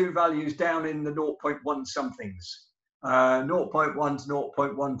looking for U values down in the 0.1 somethings, 0.1 to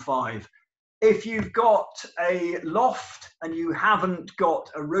 0.15. If you've got a loft and you haven't got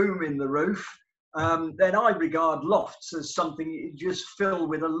a room in the roof, then I regard lofts as something you just fill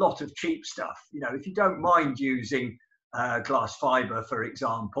with a lot of cheap stuff. You know, if you don't mind using glass fibre, for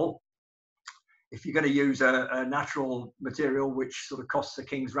example, if you're going to use a natural material which sort of costs a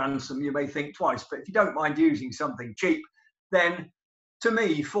king's ransom, you may think twice. But if you don't mind using something cheap, then to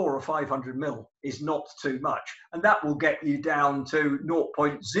me, 400 or 500 mil is not too much. And that will get you down to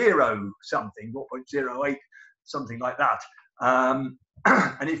 0.0 something, 0.08, something like that.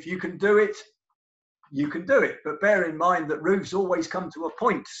 And if you can do it, you can do it. But bear in mind that roofs always come to a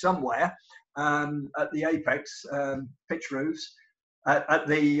point somewhere at the apex, pitch roofs, at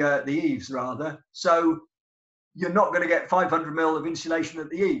the eaves rather. So you're not going to get 500 mil of insulation at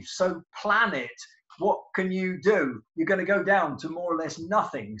the eaves. So plan it. What can you do? You're going to go down to more or less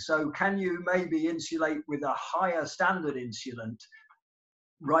nothing. So can you maybe insulate with a higher standard insulant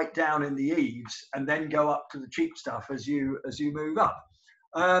right down in the eaves and then go up to the cheap stuff as you move up?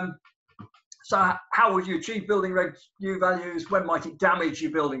 So how would you achieve building reg U values? When might it damage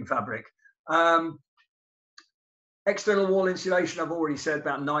your building fabric? External wall insulation, I've already said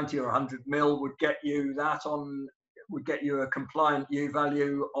about 90 or 100 mil would get you that on, would get you a compliant U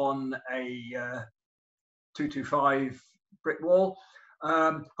value on a 225 brick wall.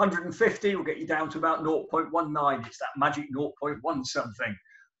 150 will get you down to about 0.19. It's that magic 0.1 something.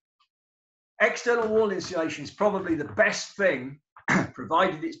 External wall insulation is probably the best thing,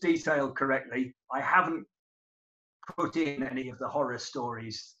 provided it's detailed correctly. I haven't put in any of the horror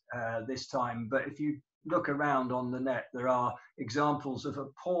stories this time, but if you look around on the net, there are examples of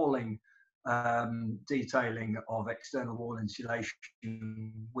appalling detailing of external wall insulation,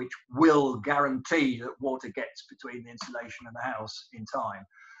 which will guarantee that water gets between the insulation and the house in time.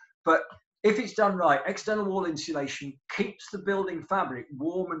 But if it's done right, external wall insulation keeps the building fabric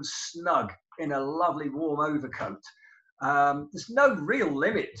warm and snug in a lovely warm overcoat. There's no real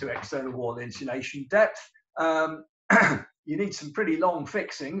limit to external wall insulation depth. You need some pretty long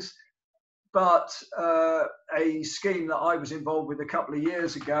fixings, but a scheme that I was involved with a couple of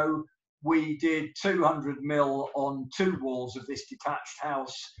years ago, we did 200 mil on 2 walls of this detached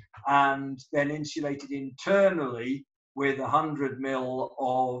house and then insulated internally with 100 mil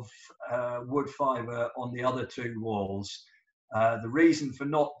of wood fibre on the other 2 walls. The reason for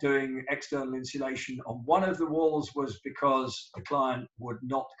not doing external insulation on one of the walls was because the client would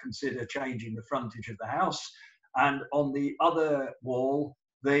not consider changing the frontage of the house. And on the other wall,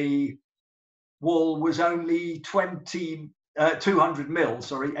 the wall was only 200 mil,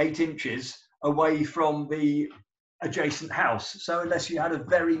 8 inches away from the adjacent house. So unless you had a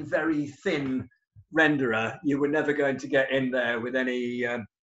very, very thin renderer, you were never going to get in there with any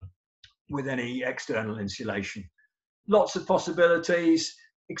external insulation. Lots of possibilities.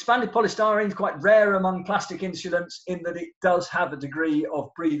 Expanded polystyrene is quite rare among plastic insulants in that it does have a degree of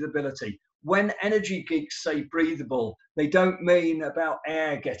breathability. When energy geeks say breathable, they don't mean about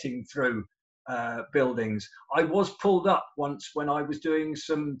air getting through buildings. I was pulled up once when I was doing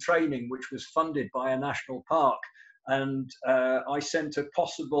some training which was funded by a national park, and I sent a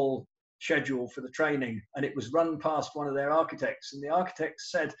possible schedule for the training, and it was run past one of their architects, and the architect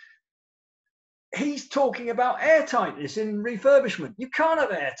said, he's talking about airtightness in refurbishment. You can't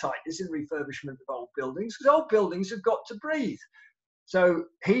have airtightness in refurbishment of old buildings because old buildings have got to breathe. So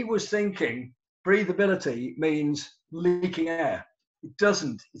he was thinking breathability means leaking air. It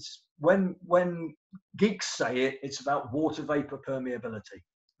doesn't. It's when geeks say it, it's about water vapor permeability.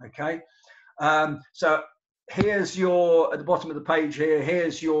 Okay. So here's your, at the bottom of the page here,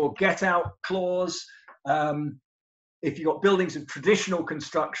 here's your get out clause. If you've got buildings of traditional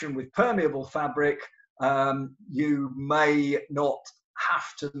construction with permeable fabric, you may not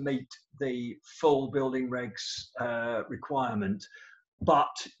have to meet the full building regs requirement,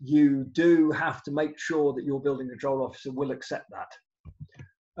 but you do have to make sure that your building control officer will accept that.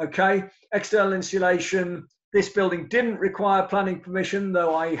 Okay, external insulation. This building didn't require planning permission,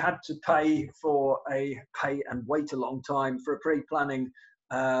 though I had to pay and wait a long time for a pre-planning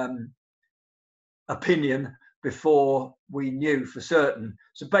opinion before we knew for certain.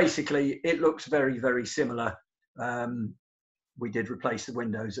 So basically it looks very, very similar. We did replace the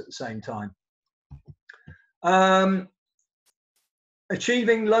windows at the same time.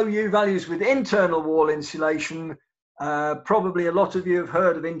 Achieving low U values with internal wall insulation. Probably a lot of you have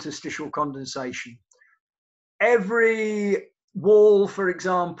heard of interstitial condensation. Every wall, for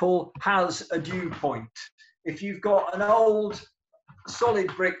example, has a dew point. If you've got an old solid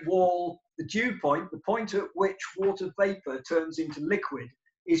brick wall, the dew point, the point at which water vapor turns into liquid,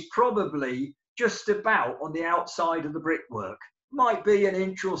 is probably just about on the outside of the brickwork. Might be an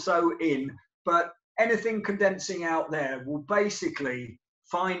inch or so in, but anything condensing out there will basically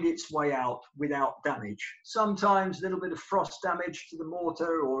find its way out without damage. Sometimes a little bit of frost damage to the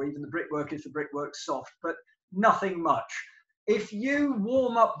mortar or even the brickwork if the brickwork's soft, but nothing much. If you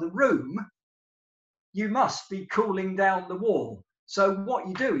warm up the room, you must be cooling down the wall. So what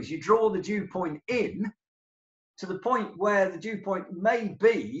you do is you draw the dew point in to the point where the dew point may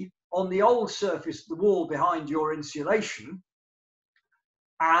be on the old surface of the wall behind your insulation,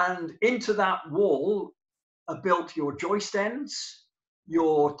 and into that wall are built your joist ends,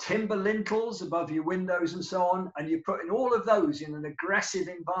 your timber lintels above your windows and so on, and you're putting all of those in an aggressive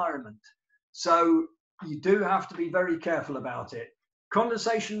environment. So you do have to be very careful about it.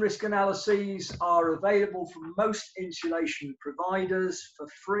 Condensation risk analyses are available from most insulation providers for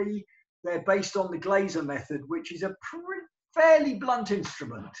free. They're based on the Glaser method, which is a fairly blunt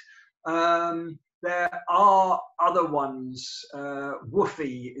instrument. There are other ones.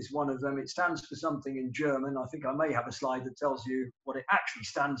 WUFI is one of them. It stands for something in German. I think I may have a slide that tells you what it actually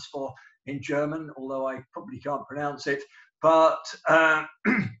stands for in German, although I probably can't pronounce it. But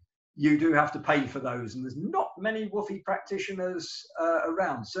you do have to pay for those, and there's not many WUFI practitioners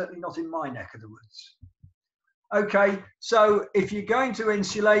around, certainly not in my neck of the woods. Okay, so if you're going to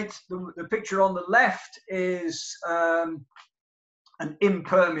insulate, the picture on the left is an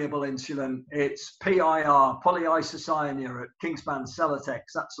impermeable insulant. It's PIR, polyisocyanurate, Kingspan, Celotex,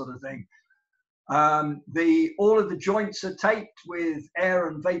 that sort of thing. All of the joints are taped with air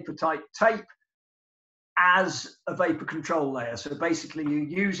and vapor tight tape as a vapor control layer. So basically you're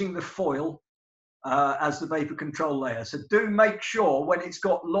using the foil as the vapor control layer. So do make sure when it's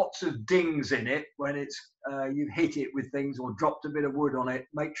got lots of dings in it, when it's you've hit it with things or dropped a bit of wood on it,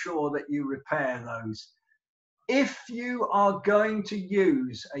 make sure that you repair those. if you are going to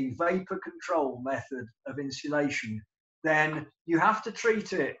use a vapor control method of insulation, then you have to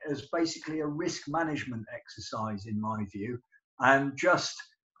treat it as basically a risk management exercise, in my view, and just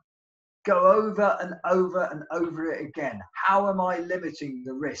go over and over and over it again. How am I limiting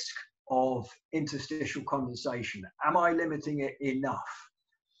the risk of interstitial condensation? Am I limiting it enough?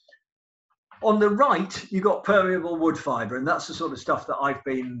 On the right, you've got permeable wood fibre, and that's the sort of stuff that I've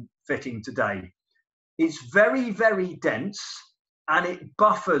been fitting today. It's very, very dense, and it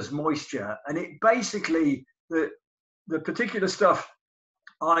buffers moisture, and it basically, the particular stuff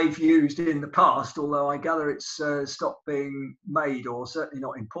I've used in the past, although I gather it's stopped being made or certainly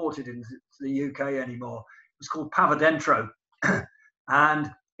not imported into the UK anymore, it was called Pavadentro,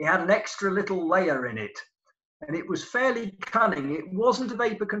 and it had an extra little layer in it, and it was fairly cunning. It wasn't a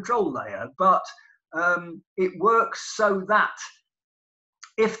vapor control layer, but it works so that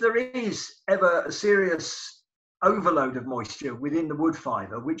if there is ever a serious overload of moisture within the wood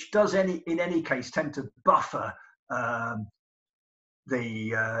fibre, which does in any case tend to buffer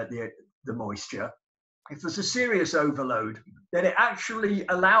the moisture, if there's a serious overload, then it actually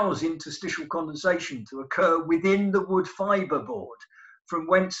allows interstitial condensation to occur within the wood fibre board, from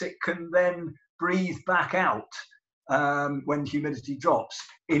whence it can then breathe back out when humidity drops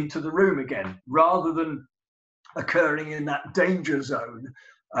into the room again, rather than occurring in that danger zone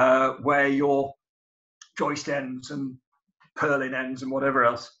where your joist ends and purlin ends and whatever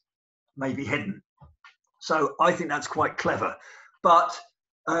else may be hidden. So I think that's quite clever. But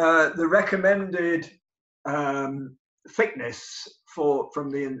the recommended thickness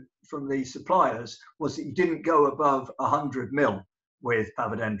from the suppliers was that you didn't go above 100 mil with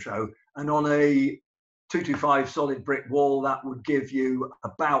Pavadentro, and on a 225 solid brick wall that would give you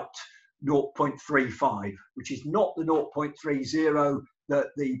about 0.35, which is not the 0.30 that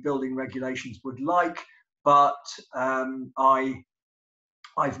the building regulations would like, but I've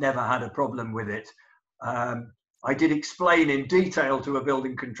never had a problem with it. I did explain in detail to a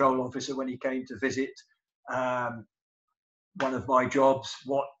building control officer when he came to visit one of my jobs,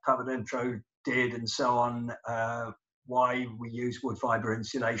 what Pavadentro did and so on, why we use wood fibre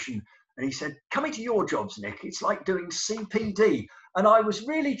insulation. And he said, coming to your jobs, Nick, it's like doing CPD. And I was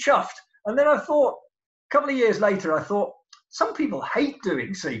really chuffed. And then I thought, a couple of years later, I thought, some people hate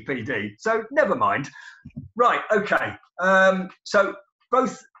doing CPD. So never mind. Right, okay. So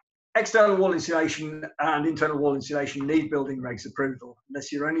both external wall insulation and internal wall insulation need building regs approval,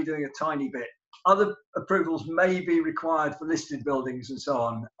 unless you're only doing a tiny bit. Other approvals may be required for listed buildings and so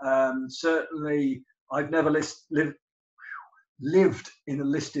on. Certainly, I've never lived in a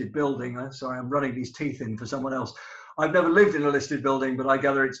listed building. Sorry, I'm running these teeth in for someone else. I've never lived in a listed building, but I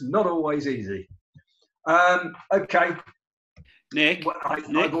gather it's not always easy. Okay. Nick,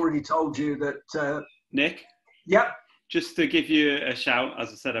 I've already told you that. Nick? Yep. Just to give you a shout, as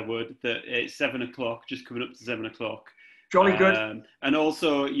I said I would, that it's 7 o'clock, just coming up to 7 o'clock. Jolly good. And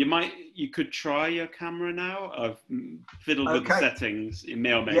also, you could try your camera now. I've fiddled with the settings. It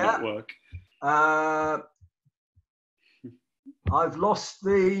may or may not work. I've lost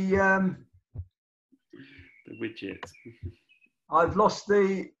the widget. I've lost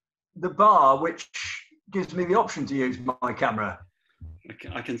the bar, which gives me the option to use my camera.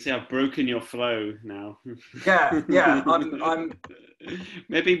 I can see I've broken your flow now. Yeah. I'm.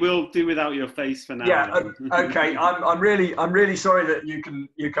 Maybe we'll do without your face for now. Yeah. Okay. I'm really sorry that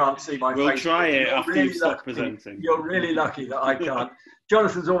you can't see my face. We'll try it after you stop presenting. You're really lucky that I can't.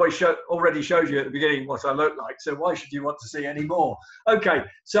 Jonathan's already showed you at the beginning what I look like, so why should you want to see any more? Okay.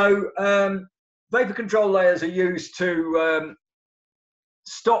 So vapor control layers are used to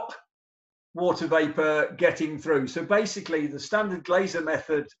stop water vapor getting through. So basically the standard Glaser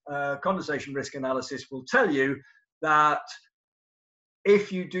method condensation risk analysis will tell you that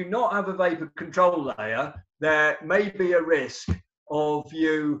if you do not have a vapor control layer, there may be a risk of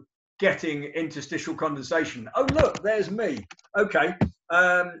you getting interstitial condensation. Oh, look, there's me. Okay.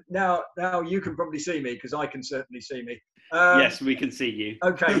 Now you can probably see me, because I can certainly see me. Yes, we can see you.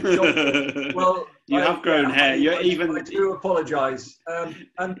 Okay. Sure. Well, you have grown hair. I do apologise.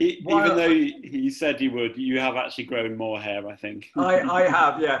 Even though you said you would, you have actually grown more hair, I think. I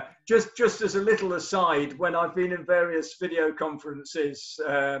have, yeah. Just as a little aside, when I've been in various video conferences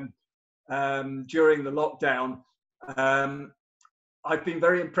during the lockdown, I've been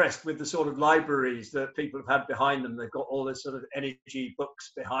very impressed with the sort of libraries that people have had behind them. They've got all this sort of energy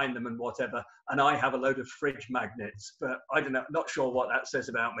books behind them and whatever. And I have a load of fridge magnets, but I don't know, not sure what that says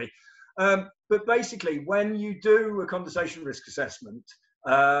about me. But basically, when you do a condensation risk assessment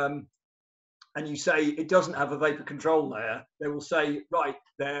and you say it doesn't have a vapor control layer, they will say, right,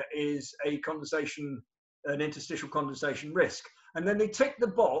 there is a condensation an interstitial condensation risk. And then they tick the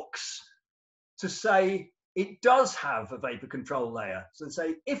box to say it does have a vapor control layer. So they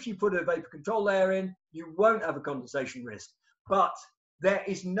say, if you put a vapor control layer in, you won't have a condensation risk. But there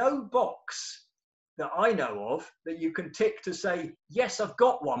is no box that I know of that you can tick to say, yes, I've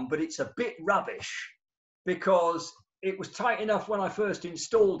got one, but it's a bit rubbish because it was tight enough when I first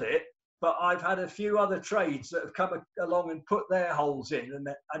installed it, but I've had a few other trades that have come along and put their holes in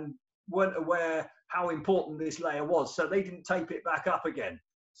and weren't aware how important this layer was. So they didn't tape it back up again.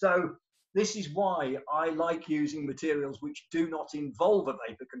 So this is why I like using materials which do not involve a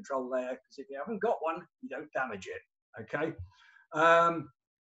vapor control layer, because if you haven't got one, you don't damage it, okay?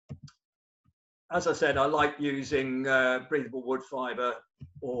 As I said, I like using breathable wood fiber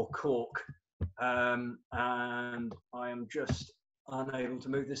or cork, and I am just unable to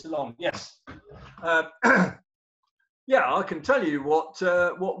move this along. Yes. Yeah, I can tell you what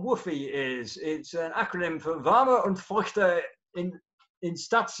WUFI is. It's an acronym for Warme und Feuchte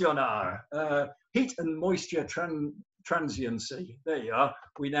Instationar, heat and moisture transiency. There you are.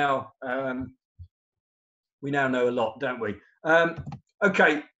 We now know a lot, don't we?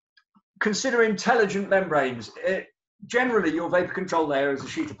 Okay. Consider intelligent membranes. Generally, your vapor control layer is a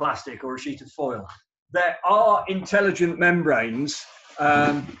sheet of plastic or a sheet of foil. There are intelligent membranes,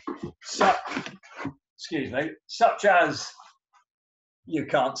 such as, you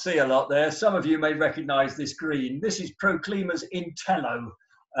can't see a lot there. Some of you may recognize this green. This is Proclima's Intello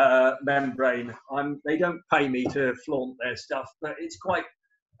membrane. They don't pay me to flaunt their stuff, but it's quite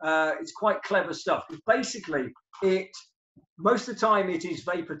clever stuff. Basically, most of the time it is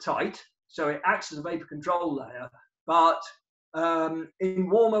vapor tight, so it acts as a vapor control layer, but in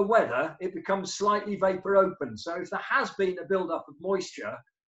warmer weather, it becomes slightly vapor open. So if there has been a buildup of moisture,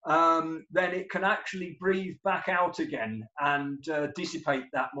 then it can actually breathe back out again and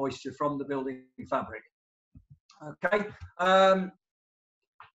dissipate that moisture from the building fabric. Okay.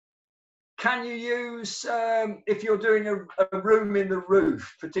 Can you use, if you're doing a room in the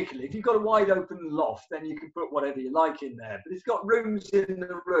roof, particularly, if you've got a wide open loft, then you can put whatever you like in there. But if you've got rooms in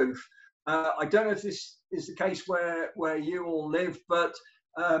the roof, I don't know if this is the case where you all live, but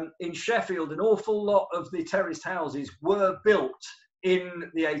in Sheffield, an awful lot of the terraced houses were built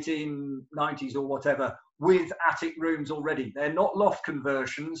in the 1890s or whatever with attic rooms already. They're not loft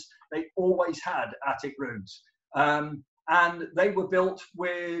conversions. They always had attic rooms. And they were built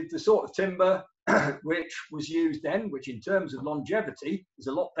with the sort of timber which was used then, which in terms of longevity is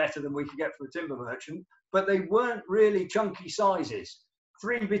a lot better than we could get for a timber merchant, but they weren't really chunky sizes.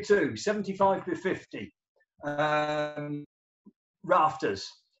 3x2, 75x50 rafters.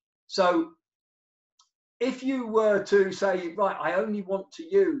 So if you were to say, right, I only want to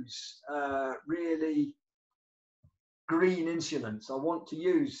use really green insulants, I want to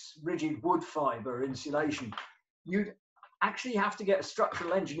use rigid wood fiber insulation, you'd actually have to get a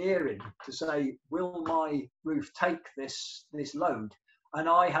structural engineer in to say, will my roof take this load? And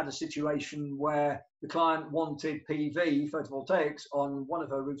I had a situation where the client wanted PV, photovoltaics, on one of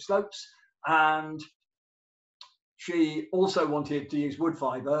her roof slopes, and she also wanted to use wood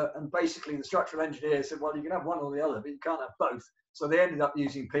fiber. And basically the structural engineer said, well, you can have one or the other, but you can't have both. So they ended up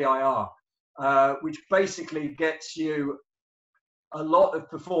using PIR, which basically gets you a lot of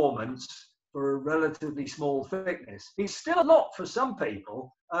performance for a relatively small thickness. It's still a lot for some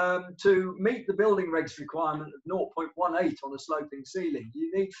people to meet the building regs requirement of 0.18 on a sloping ceiling.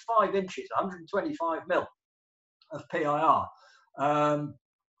 You need 5 inches, 125 mil of PIR.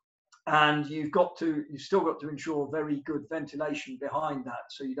 And you've still got to ensure very good ventilation behind that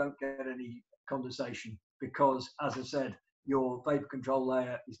so you don't get any condensation, because as I said, your vapor control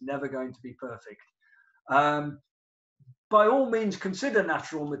layer is never going to be perfect. By all means, consider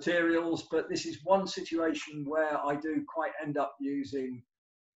natural materials, but this is one situation where I do quite end up using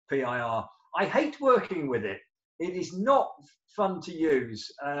PIR. I hate working with it. It is not fun to use.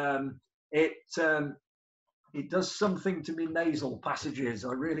 It does something to me nasal passages.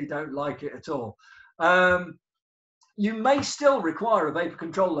 I really don't like it at all. You may still require a vapor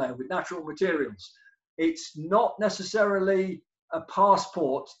control layer with natural materials. It's not necessarily a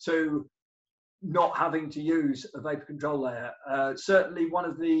passport to not having to use a vapor control layer. Certainly one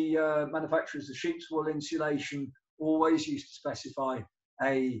of the manufacturers of sheep's wool insulation always used to specify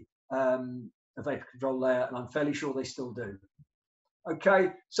a vapor control layer, and I'm fairly sure they still do.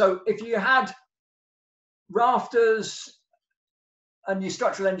 Okay, so if you had rafters and your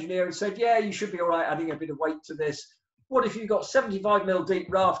structural engineer had said, yeah, you should be all right adding a bit of weight to this. What if you've got 75 mil deep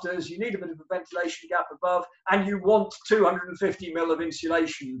rafters, you need a bit of a ventilation gap above, and you want 250 mil of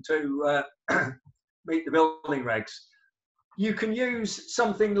insulation to meet the building regs? You can use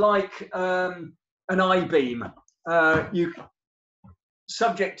something like an I-beam. You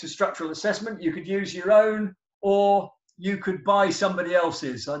subject to structural assessment, you could use your own, or you could buy somebody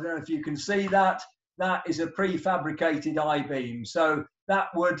else's. I don't know if you can see that. That is a prefabricated I-beam. So that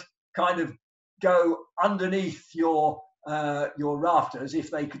would kind of go underneath your rafters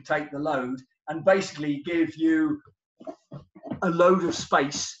if they could take the load, and basically give you a load of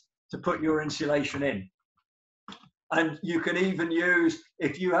space to put your insulation in. And you can even use,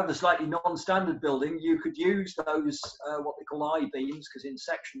 if you have a slightly non-standard building, you could use those, what they call I-beams, because in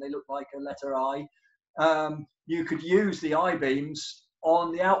section they look like a letter I. You could use the I-beams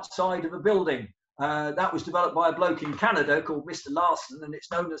on the outside of a building. That was developed by a bloke in Canada called Mr. Larson, and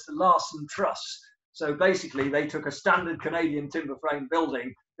it's known as the Larson Truss. So basically they took a standard Canadian timber frame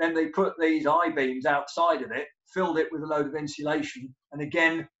building, then they put these I-beams outside of it, filled it with a load of insulation, and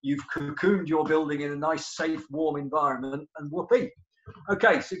again, you've cocooned your building in a nice, safe, warm environment, and whoopee.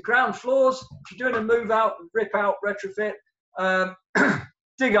 Okay, so ground floors, if you're doing a move out, rip out, retrofit,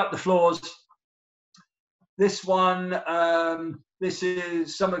 dig up the floors. This one, this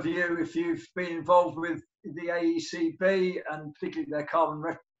is some of you, if you've been involved with the AECB and particularly their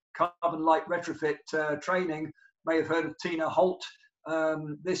carbon light retrofit training, may have heard of Tina Holt.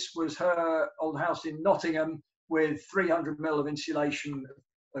 This was her old house in Nottingham with 300 mil of insulation,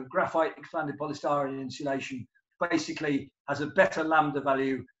 of graphite expanded polystyrene insulation. Basically has a better lambda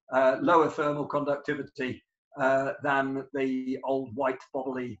value, lower thermal conductivity than the old white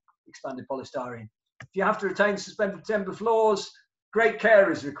bobbly expanded polystyrene. If you have to retain suspended timber floors, great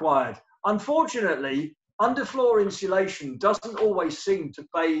care is required. Unfortunately, underfloor insulation doesn't always seem to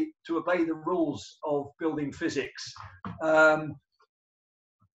obey the rules of building physics.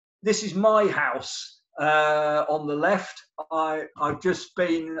 This is my house on the left. I've just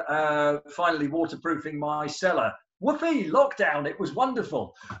been finally waterproofing my cellar. Whoopee, lockdown, it was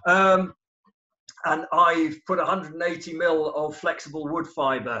wonderful. And I've put 180 mil of flexible wood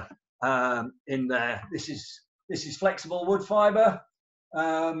fibre in there. This is flexible wood fibre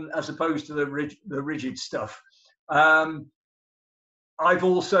as opposed to the rigid stuff. I've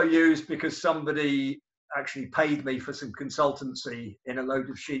also used, because somebody actually paid me for some consultancy in a load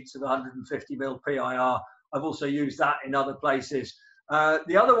of sheets of 150 mil PIR. I've also used that in other places.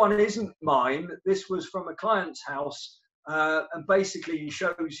 The other one isn't mine. This was from a client's house, and basically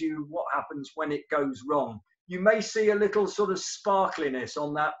shows you what happens when it goes wrong. You may see a little sort of sparkliness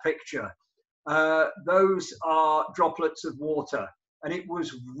on that picture. Those are droplets of water, and it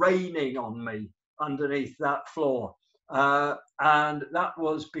was raining on me underneath that floor. And that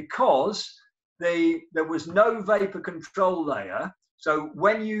was because there was no vapor control layer. So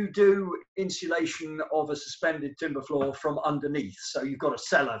when you do insulation of a suspended timber floor from underneath, so you've got a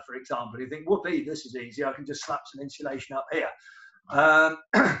cellar, for example, you think, whoopee, this is easy, I can just slap some insulation up here.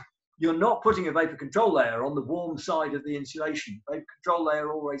 You're not putting a vapor control layer on the warm side of the insulation. Vapor control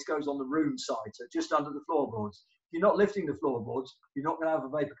layer always goes on the room side, so just under the floorboards. If you're not lifting the floorboards, you're not going to have a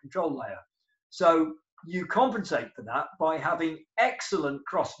vapor control layer. So you compensate for that by having excellent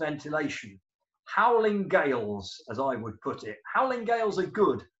cross ventilation. Howling gales, as I would put it. Howling gales are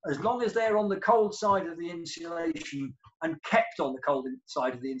good as long as they're on the cold side of the insulation and kept on the cold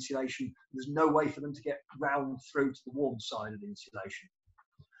side of the insulation. There's no way for them to get round through to the warm side of the insulation.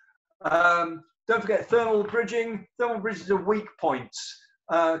 Don't forget thermal bridging. Thermal bridges are weak points.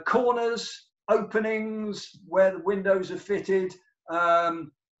 Corners, openings where the windows are fitted,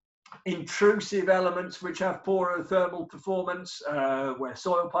 intrusive elements which have poorer thermal performance, where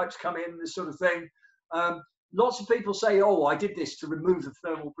soil pipes come in, this sort of thing. Lots of people say, oh, I did this to remove the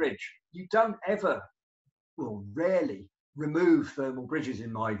thermal bridge. You don't ever, well, rarely remove thermal bridges,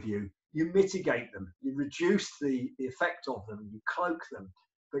 in my view. You mitigate them, you reduce the effect of them, you cloak them,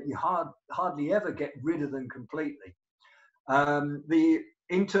 but you hardly ever get rid of them completely. The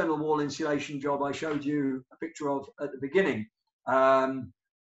internal wall insulation job I showed you a picture of at the beginning, I'm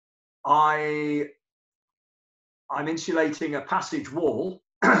insulating a passage wall.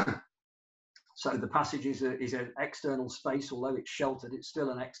 So the passage is an external space, although it's sheltered, it's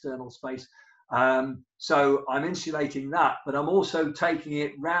still an external space. So I'm insulating that, but I'm also taking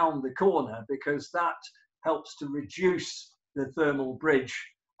it round the corner because that helps to reduce the thermal bridge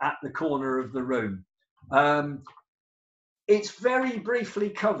at the corner of the room. It's very briefly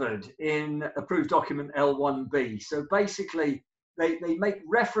covered in approved document L1B. So basically, they make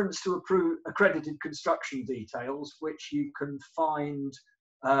reference to accredited construction details, which you can find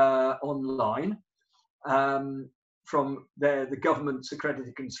online from the government's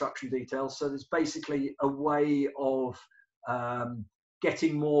accredited construction details. So there's basically a way of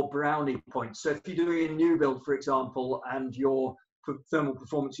getting more brownie points. So if you're doing a new build, for example, and you're thermal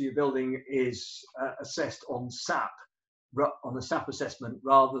performance of your building is assessed on a SAP assessment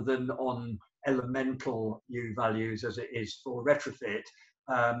rather than on elemental U values as it is for retrofit.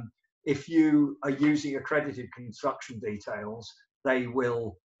 If you are using accredited construction details, they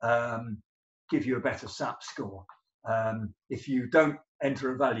will give you a better SAP score. If you don't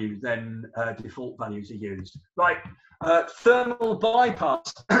enter a value, then default values are used. Right, thermal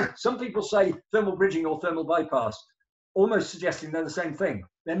bypass. Some people say thermal bridging or thermal bypass, almost suggesting they're the same thing.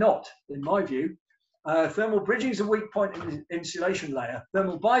 They're not, in my view. Thermal bridging is a weak point in the insulation layer.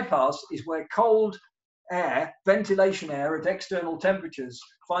 Thermal bypass is where cold air, ventilation air at external temperatures,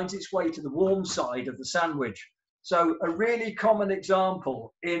 finds its way to the warm side of the sandwich. So a really common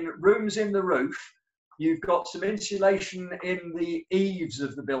example in rooms in the roof, you've got some insulation in the eaves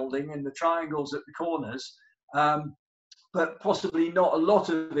of the building, in the triangles at the corners, but possibly not a lot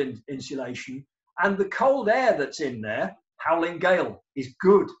of insulation. And the cold air that's in there, howling gale, is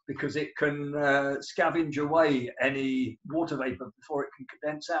good because it can scavenge away any water vapor before it can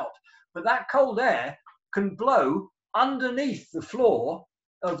condense out. But that cold air can blow underneath the floor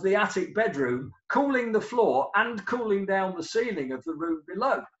of the attic bedroom, cooling the floor and cooling down the ceiling of the room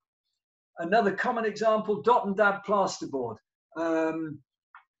below. Another common example, dot and dab plasterboard.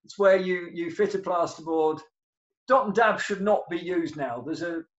 It's where you fit a plasterboard. Dot and dab should not be used now. There's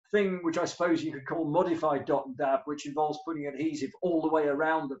a thing which I suppose you could call modified dot and dab, which involves putting adhesive all the way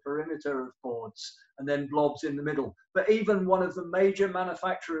around the perimeter of boards and then blobs in the middle. But even one of the major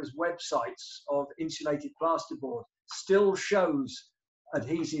manufacturers' websites of insulated plasterboard still shows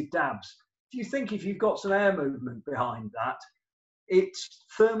adhesive dabs. Do you think if you've got some air movement behind that, it's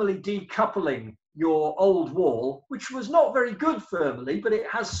thermally decoupling your old wall, which was not very good thermally, but it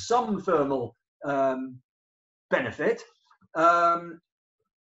has some thermal benefit.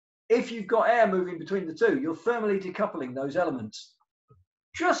 If you've got air moving between the two, you're thermally decoupling those elements.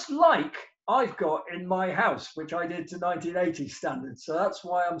 Just like I've got in my house, which I did to 1980 standards. So that's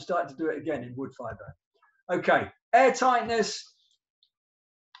why I'm starting to do it again in wood fibre. Okay, air tightness.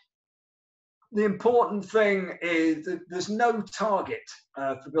 The important thing is that there's no target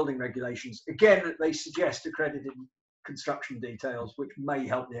for building regulations. Again, they suggest accredited construction details, which may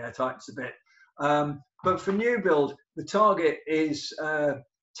help the air tightness a bit. But for new build, the target is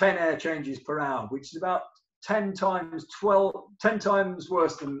 10 air changes per hour, which is about 10 times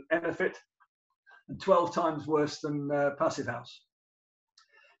worse than Retrofit and 12 times worse than Passive House.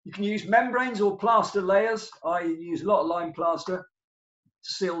 You can use membranes or plaster layers. I use a lot of lime plaster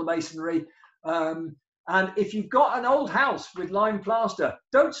to seal the masonry. And if you've got an old house with lime plaster,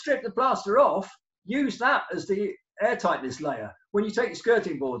 don't strip the plaster off. Use that as the air tightness layer. When you take your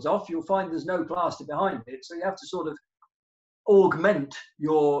skirting boards off, you'll find there's no plaster behind it. So you have to sort of augment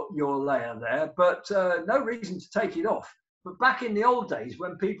your layer there, but no reason to take it off. But back in the old days,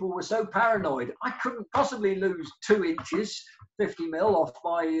 when people were so paranoid, I couldn't possibly lose 2 inches, 50 mil off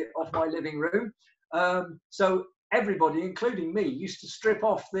my living room. So everybody, including me, used to strip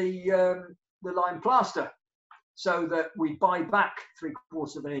off the lime plaster so that we buy back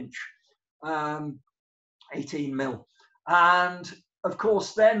 3/4 of an inch, 18 mil. And of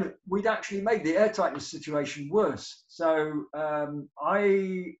course, then we'd actually made the air tightness situation worse. So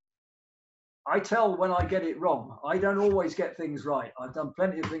I tell when I get it wrong. I don't always get things right. I've done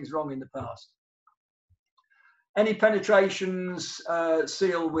plenty of things wrong in the past. Any penetrations,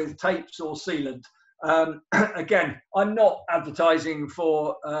 seal with tapes or sealant. Again, I'm not advertising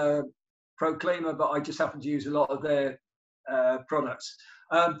for Proclima, but I just happen to use a lot of their products.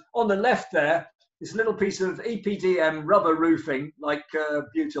 On the left there, this little piece of EPDM rubber roofing, like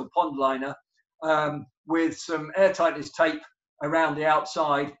butyl pond liner, with some air tightness tape around the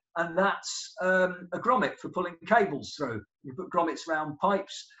outside, and that's a grommet for pulling cables through. You put grommets around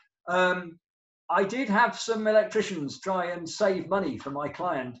pipes. I did have some electricians try and save money for my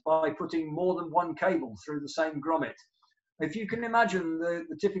client by putting more than one cable through the same grommet. If you can imagine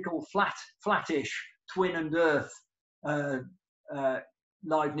the typical flattish twin and earth,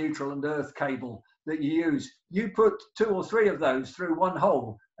 live neutral and earth cable that you use, you put 2 or 3 of those through one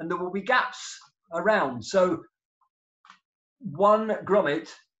hole and there will be gaps around. So one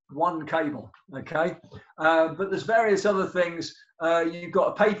grommet, one cable, okay? But there's various other things. You've got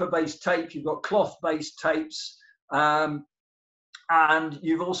a paper-based tape, you've got cloth-based tapes, and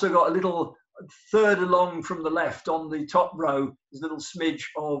you've also got a little third along from the left on the top row, there's a little smidge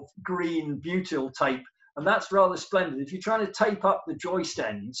of green butyl tape, and that's rather splendid. If you're trying to tape up the joist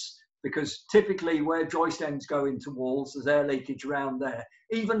ends, because typically where joist ends go into walls, there's air leakage around there.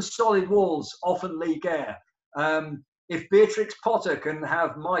 Even solid walls often leak air. if Beatrix Potter can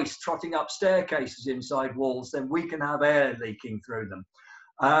have mice trotting up staircases inside walls, then we can have air leaking through them.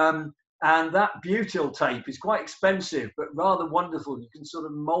 And that butyl tape is quite expensive, but rather wonderful. You can sort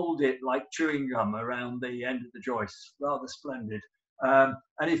of mold it like chewing gum around the end of the joists, rather splendid. And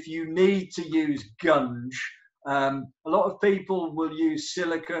if you need to use gunge, a lot of people will use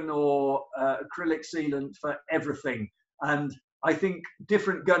silicone or acrylic sealant for everything. And I think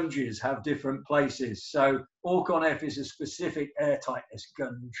different gunges have different places. So Orcon F is a specific airtightness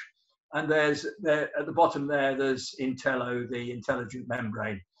gunge. And there's at the bottom there's Intello, the intelligent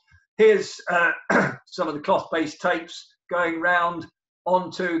membrane. Here's some of the cloth-based tapes going round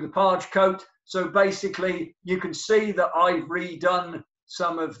onto the Parge coat. So basically, you can see that I've redone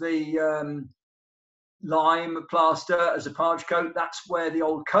some of the lime plaster as a Parge coat. That's where the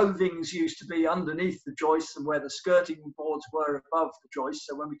old covings used to be underneath the joists and where the skirting boards were above the joists.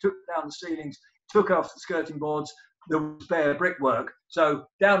 So when we took down the ceilings, took off the skirting boards, there was bare brickwork. So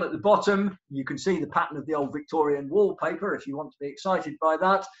down at the bottom, you can see the pattern of the old Victorian wallpaper, if you want to be excited by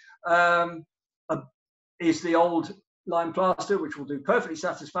that. Is the old lime plaster, which will do perfectly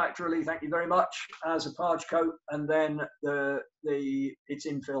satisfactorily, thank you very much, as a Parge coat, and then it's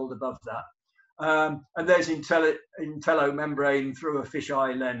infilled above that. And there's Intello membrane through a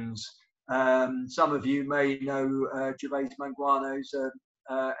fisheye lens. Some of you may know Gervais Manguano's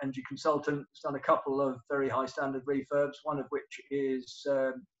energy consultant. Has done a couple of very high standard refurbs, one of which is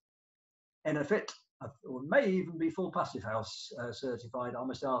Retrofit, or may even be full passive house certified. I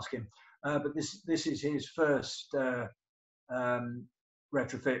must ask him. But this is his first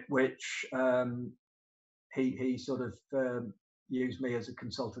retrofit, which he sort of used me as a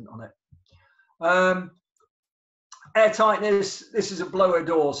consultant on it. Air tightness, this is a blower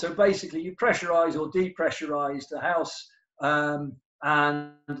door. So basically you pressurize or depressurize the house, and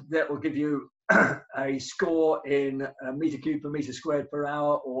that will give you a score in meter cube per meter squared per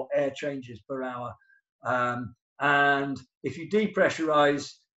hour or air changes per hour. And if you depressurize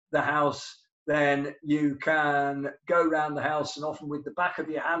the house, then you can go around the house, and often with the back of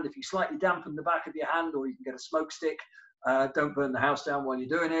your hand, if you slightly dampen the back of your hand, or you can get a smoke stick, don't burn the house down while you're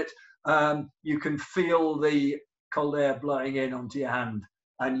doing it, you can feel the cold air blowing in onto your hand,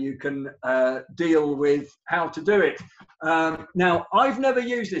 and you can deal with how to do it. Now, I've never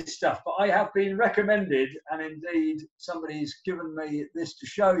used this stuff, but I have been recommended, and indeed somebody's given me this to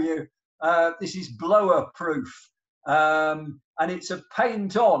show you. This is blower proof, and it's a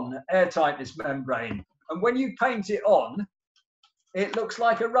paint-on airtightness membrane. And when you paint it on, it looks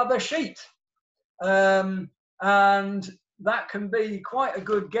like a rubber sheet. And that can be quite a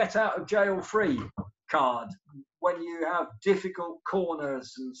good get-out-of-jail-free card when you have difficult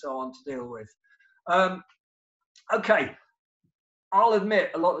corners and so on to deal with. Okay, I'll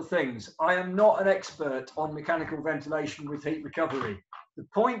admit a lot of things. I am not an expert on mechanical ventilation with heat recovery. The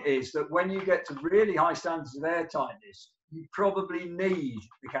point is that when you get to really high standards of airtightness, you probably need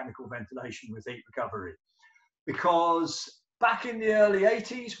mechanical ventilation with heat recovery. Because back in the early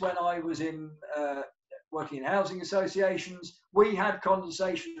 80s, when I was working in housing associations, we had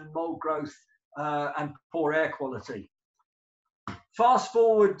condensation and mold growth and poor air quality. Fast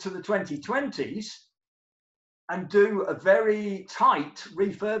forward to the 2020s and do a very tight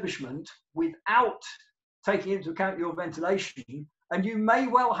refurbishment without taking into account your ventilation, and you may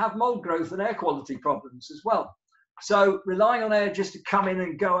well have mold growth and air quality problems as well. So relying on air just to come in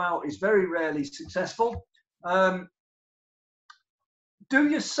and go out is very rarely successful. Do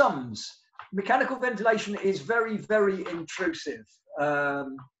your sums. Mechanical ventilation is very, very intrusive.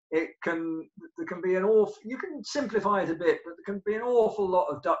 There can be an awful, you can simplify it a bit, but there can be an awful lot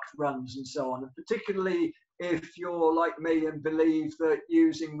of duct runs and so on, and particularly if you're like me and believe that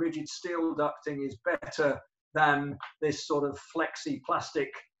using rigid steel ducting is better than this sort of flexi plastic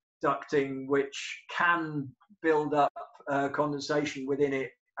ducting, which can build up condensation within it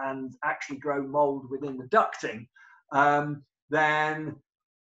and actually grow mold within the ducting, then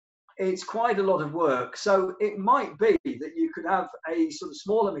it's quite a lot of work. So it might be that you could have a sort of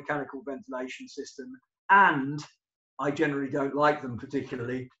smaller mechanical ventilation system, and I generally don't like them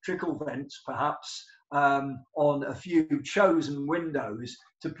particularly, trickle vents perhaps, on a few chosen windows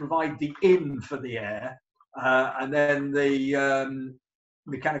to provide the in for the air, and then the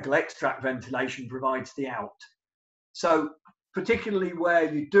mechanical extract ventilation provides the out. So particularly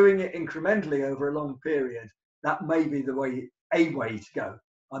where you're doing it incrementally over a long period, that may be the way, a way to go.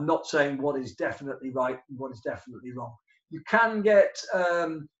 I'm not saying what is definitely right and what is definitely wrong. You can get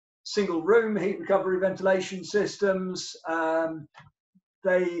single room heat recovery ventilation systems.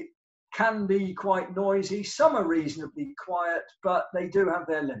 They can be quite noisy. Some are reasonably quiet, but they do have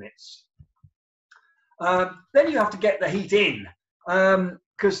their limits. Then you have to get the heat in,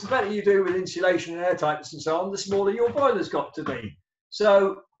 because the better you do with insulation and air tightness and so on, the smaller your boiler's got to be.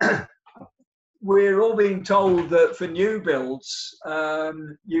 So we're all being told that for new builds,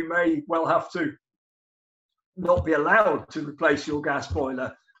 you may well have to not be allowed to replace your gas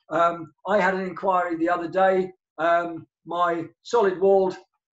boiler. I had an inquiry the other day. My solid-walled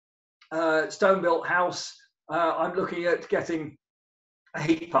stone-built house, I'm looking at getting a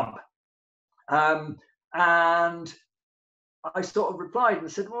heat pump. And I sort of replied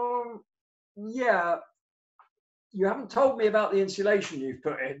and said, well, yeah, you haven't told me about the insulation you've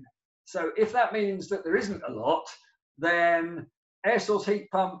put in. So if that means that there isn't a lot, then air source heat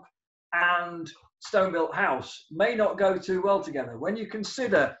pump and stone-built house may not go too well together. When you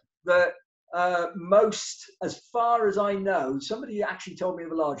consider that most, as far as I know, somebody actually told me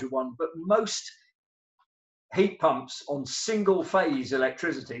of a larger one, but most heat pumps on single-phase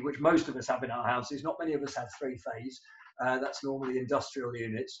electricity, which most of us have in our houses, not many of us have three-phase, that's normally industrial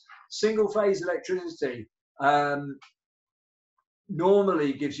units. Single-phase electricity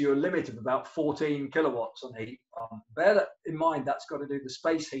normally gives you a limit of about 14 kilowatts on the heat pump. Bear that in mind, that's got to do the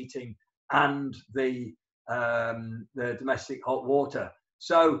space heating and the domestic hot water.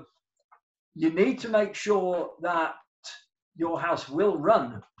 So you need to make sure that your house will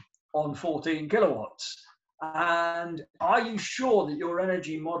run on 14 kilowatts. And are you sure that your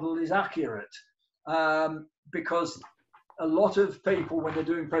energy model is accurate? Because a lot of people, when they're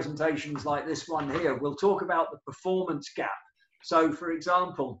doing presentations like this one here, will talk about the performance gap. So, for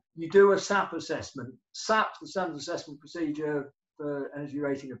example, you do a SAP assessment. SAP, the Standard Assessment Procedure for Energy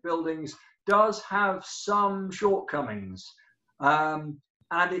Rating of Buildings, does have some shortcomings.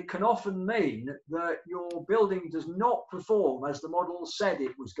 And it can often mean that your building does not perform as the model said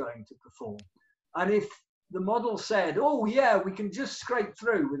it was going to perform. And if the model said, oh yeah, we can just scrape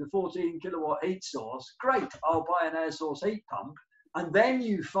through with a 14 kilowatt heat source, great, I'll buy an air source heat pump. And then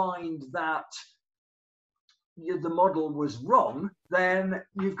you find that the model was wrong, then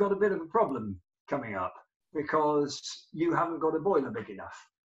you've got a bit of a problem coming up because you haven't got a boiler big enough.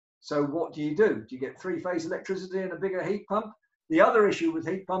 So what do? Do you get three-phase electricity and a bigger heat pump? The other issue with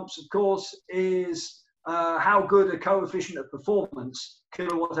heat pumps, of course, is how good a coefficient of performance,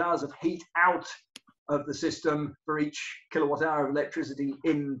 kilowatt hours of heat out of the system for each kilowatt hour of electricity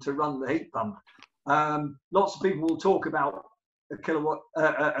in to run the heat pump. Lots of people will talk about a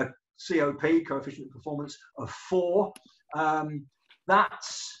COP, coefficient of performance, of 4.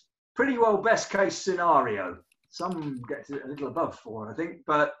 That's pretty well best case scenario. Some get a little above 4, I think,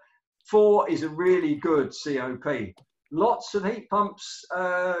 but 4 is a really good COP. Lots of heat pumps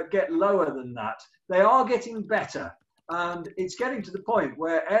get lower than that. They are getting better. And it's getting to the point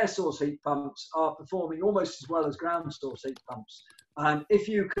where air source heat pumps are performing almost as well as ground source heat pumps. And if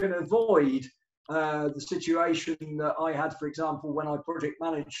you can avoid the situation that I had, for example, when I project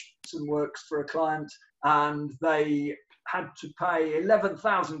managed some works for a client and they had to pay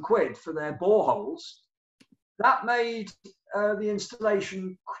 11,000 quid for their boreholes, that made the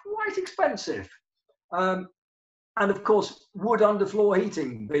installation quite expensive. And of course, would underfloor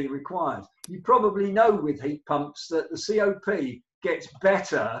heating be required? You probably know with heat pumps that the COP gets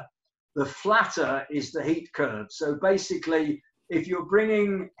better the flatter is the heat curve. So basically, if you're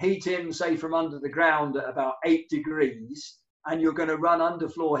bringing heat in, say, from under the ground at about 8 degrees, and you're going to run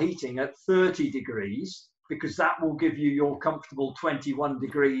underfloor heating at 30 degrees, because that will give you your comfortable 21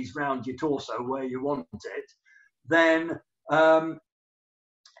 degrees round your torso where you want it, then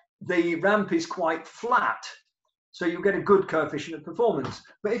the ramp is quite flat. So you get a good coefficient of performance.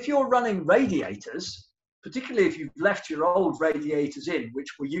 But if you're running radiators, particularly if you've left your old radiators in, which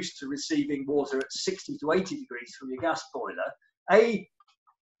were used to receiving water at 60 to 80 degrees from your gas boiler, A,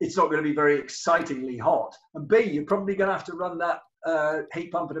 it's not going to be very excitingly hot. And B, you're probably going to have to run that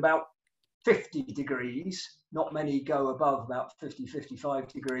heat pump at about 50 degrees. Not many go above about 50, 55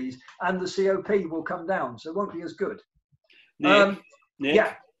 degrees. And the COP will come down, so it won't be as good. Nick,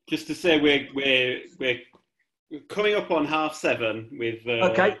 yeah. Just to say we're coming up on 7:30 with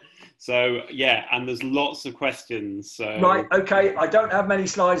okay. So yeah, and there's lots of questions. So right, okay, I don't have many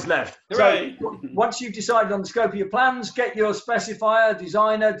slides left. Hooray. So once you've decided on the scope of your plans, get your specifier,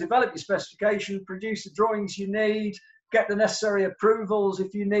 designer, develop your specification, produce the drawings you need, get the necessary approvals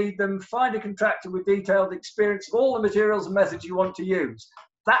if you need them, find a contractor with detailed experience of all the materials and methods you want to use.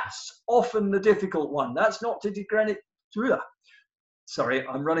 That's often the difficult one. That's not to degrade it. Sorry,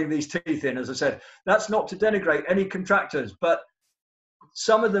 I'm running these teeth in, as I said. That's not to denigrate any contractors, but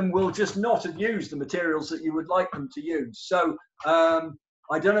some of them will just not have used the materials that you would like them to use. So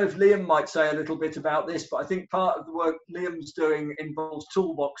I don't know if Liam might say a little bit about this, but I think part of the work Liam's doing involves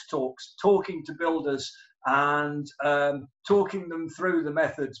toolbox talks, talking to builders and talking them through the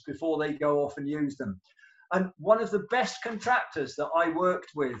methods before they go off and use them. And one of the best contractors that I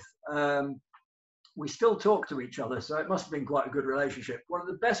worked with, we still talk to each other, so it must have been quite a good relationship. One of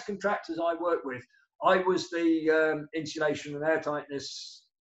the best contractors I worked with, I was the insulation and airtightness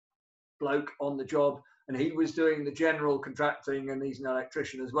bloke on the job, and he was doing the general contracting, and he's an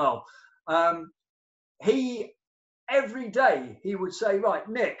electrician as well. Every day he would say, right,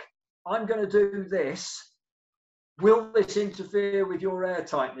 Nick, I'm going to do this. Will this interfere with your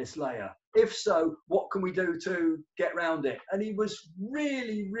airtightness layer? If so, what can we do to get around it? And he was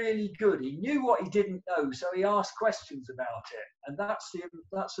really, really good. He knew what he didn't know, so he asked questions about it. And that's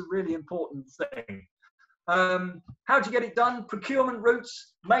a really important thing. How do you get it done? Procurement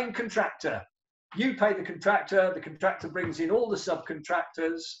routes, main contractor. You pay the contractor brings in all the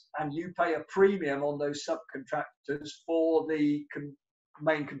subcontractors, and you pay a premium on those subcontractors for the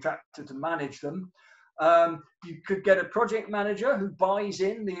main contractor to manage them. You could get a project manager who buys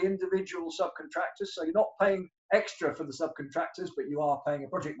in the individual subcontractors, so you're not paying extra for the subcontractors, but you are paying a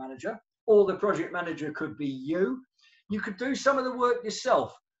project manager, or the project manager could be you. You could do some of the work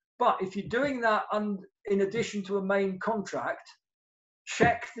yourself, but if you're doing that in addition to a main contract,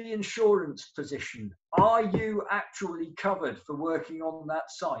 check the insurance position. Are you actually covered for working on that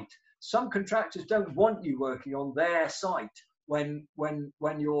site? Some contractors don't want you working on their site when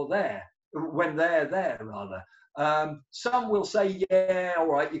you're there. When they're there, rather. Some will say, yeah, all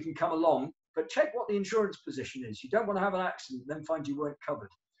right, you can come along, but check what the insurance position is. You don't want to have an accident and then find you weren't covered.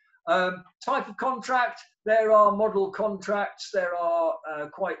 Type of contract, there are model contracts, there are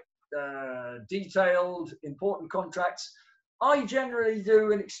quite detailed, important contracts. I generally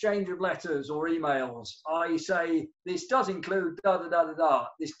do an exchange of letters or emails. I say, this does include da-da-da-da-da,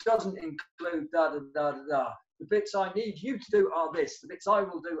 this doesn't include da-da-da-da-da. The bits I need you to do are this. The bits I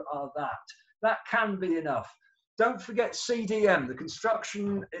will do are that. That can be enough. Don't forget CDM, the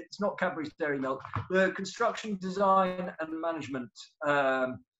construction, it's not Cadbury's Dairy Milk, the construction design and management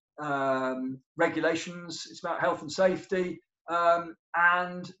regulations. It's about health and safety.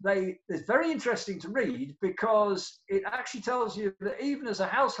 And it's very interesting to read because it actually tells you that even as a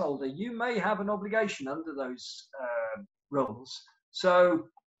householder, you may have an obligation under those rules. So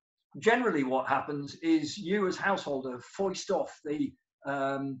generally what happens is you as householder foist off the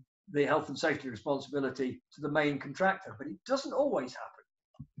health and safety responsibility to the main contractor, but it doesn't always happen.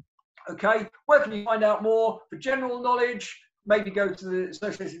 Okay, where can you find out more? For general knowledge, maybe go to the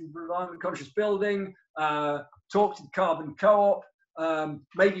Association for Environment Conscious Building, talk to the Carbon Co-op,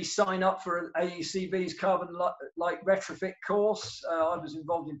 maybe sign up for an AECB's Carbon Light Retrofit course. I was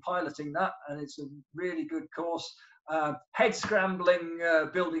involved in piloting that, and it's a really good course. Head scrambling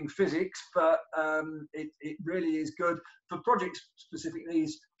building physics, but it really is good. For project specific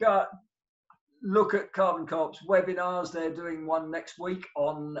needs, look at Carbon Co-op's webinars. They're doing one next week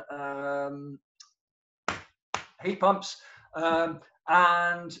on heat pumps,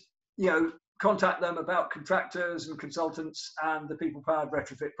 and contact them about contractors and consultants and the People Powered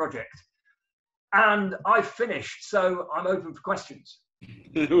Retrofit project. And I've finished, so I'm open for questions.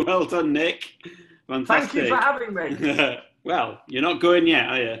 Well done, Nick. Fantastic. Thank you for having me. Well, you're not going yet,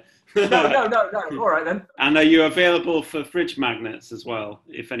 are you? No. All right then. And are you available for fridge magnets as well?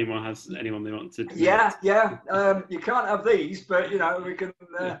 If anyone they want to. Yeah. You can't have these, but we can.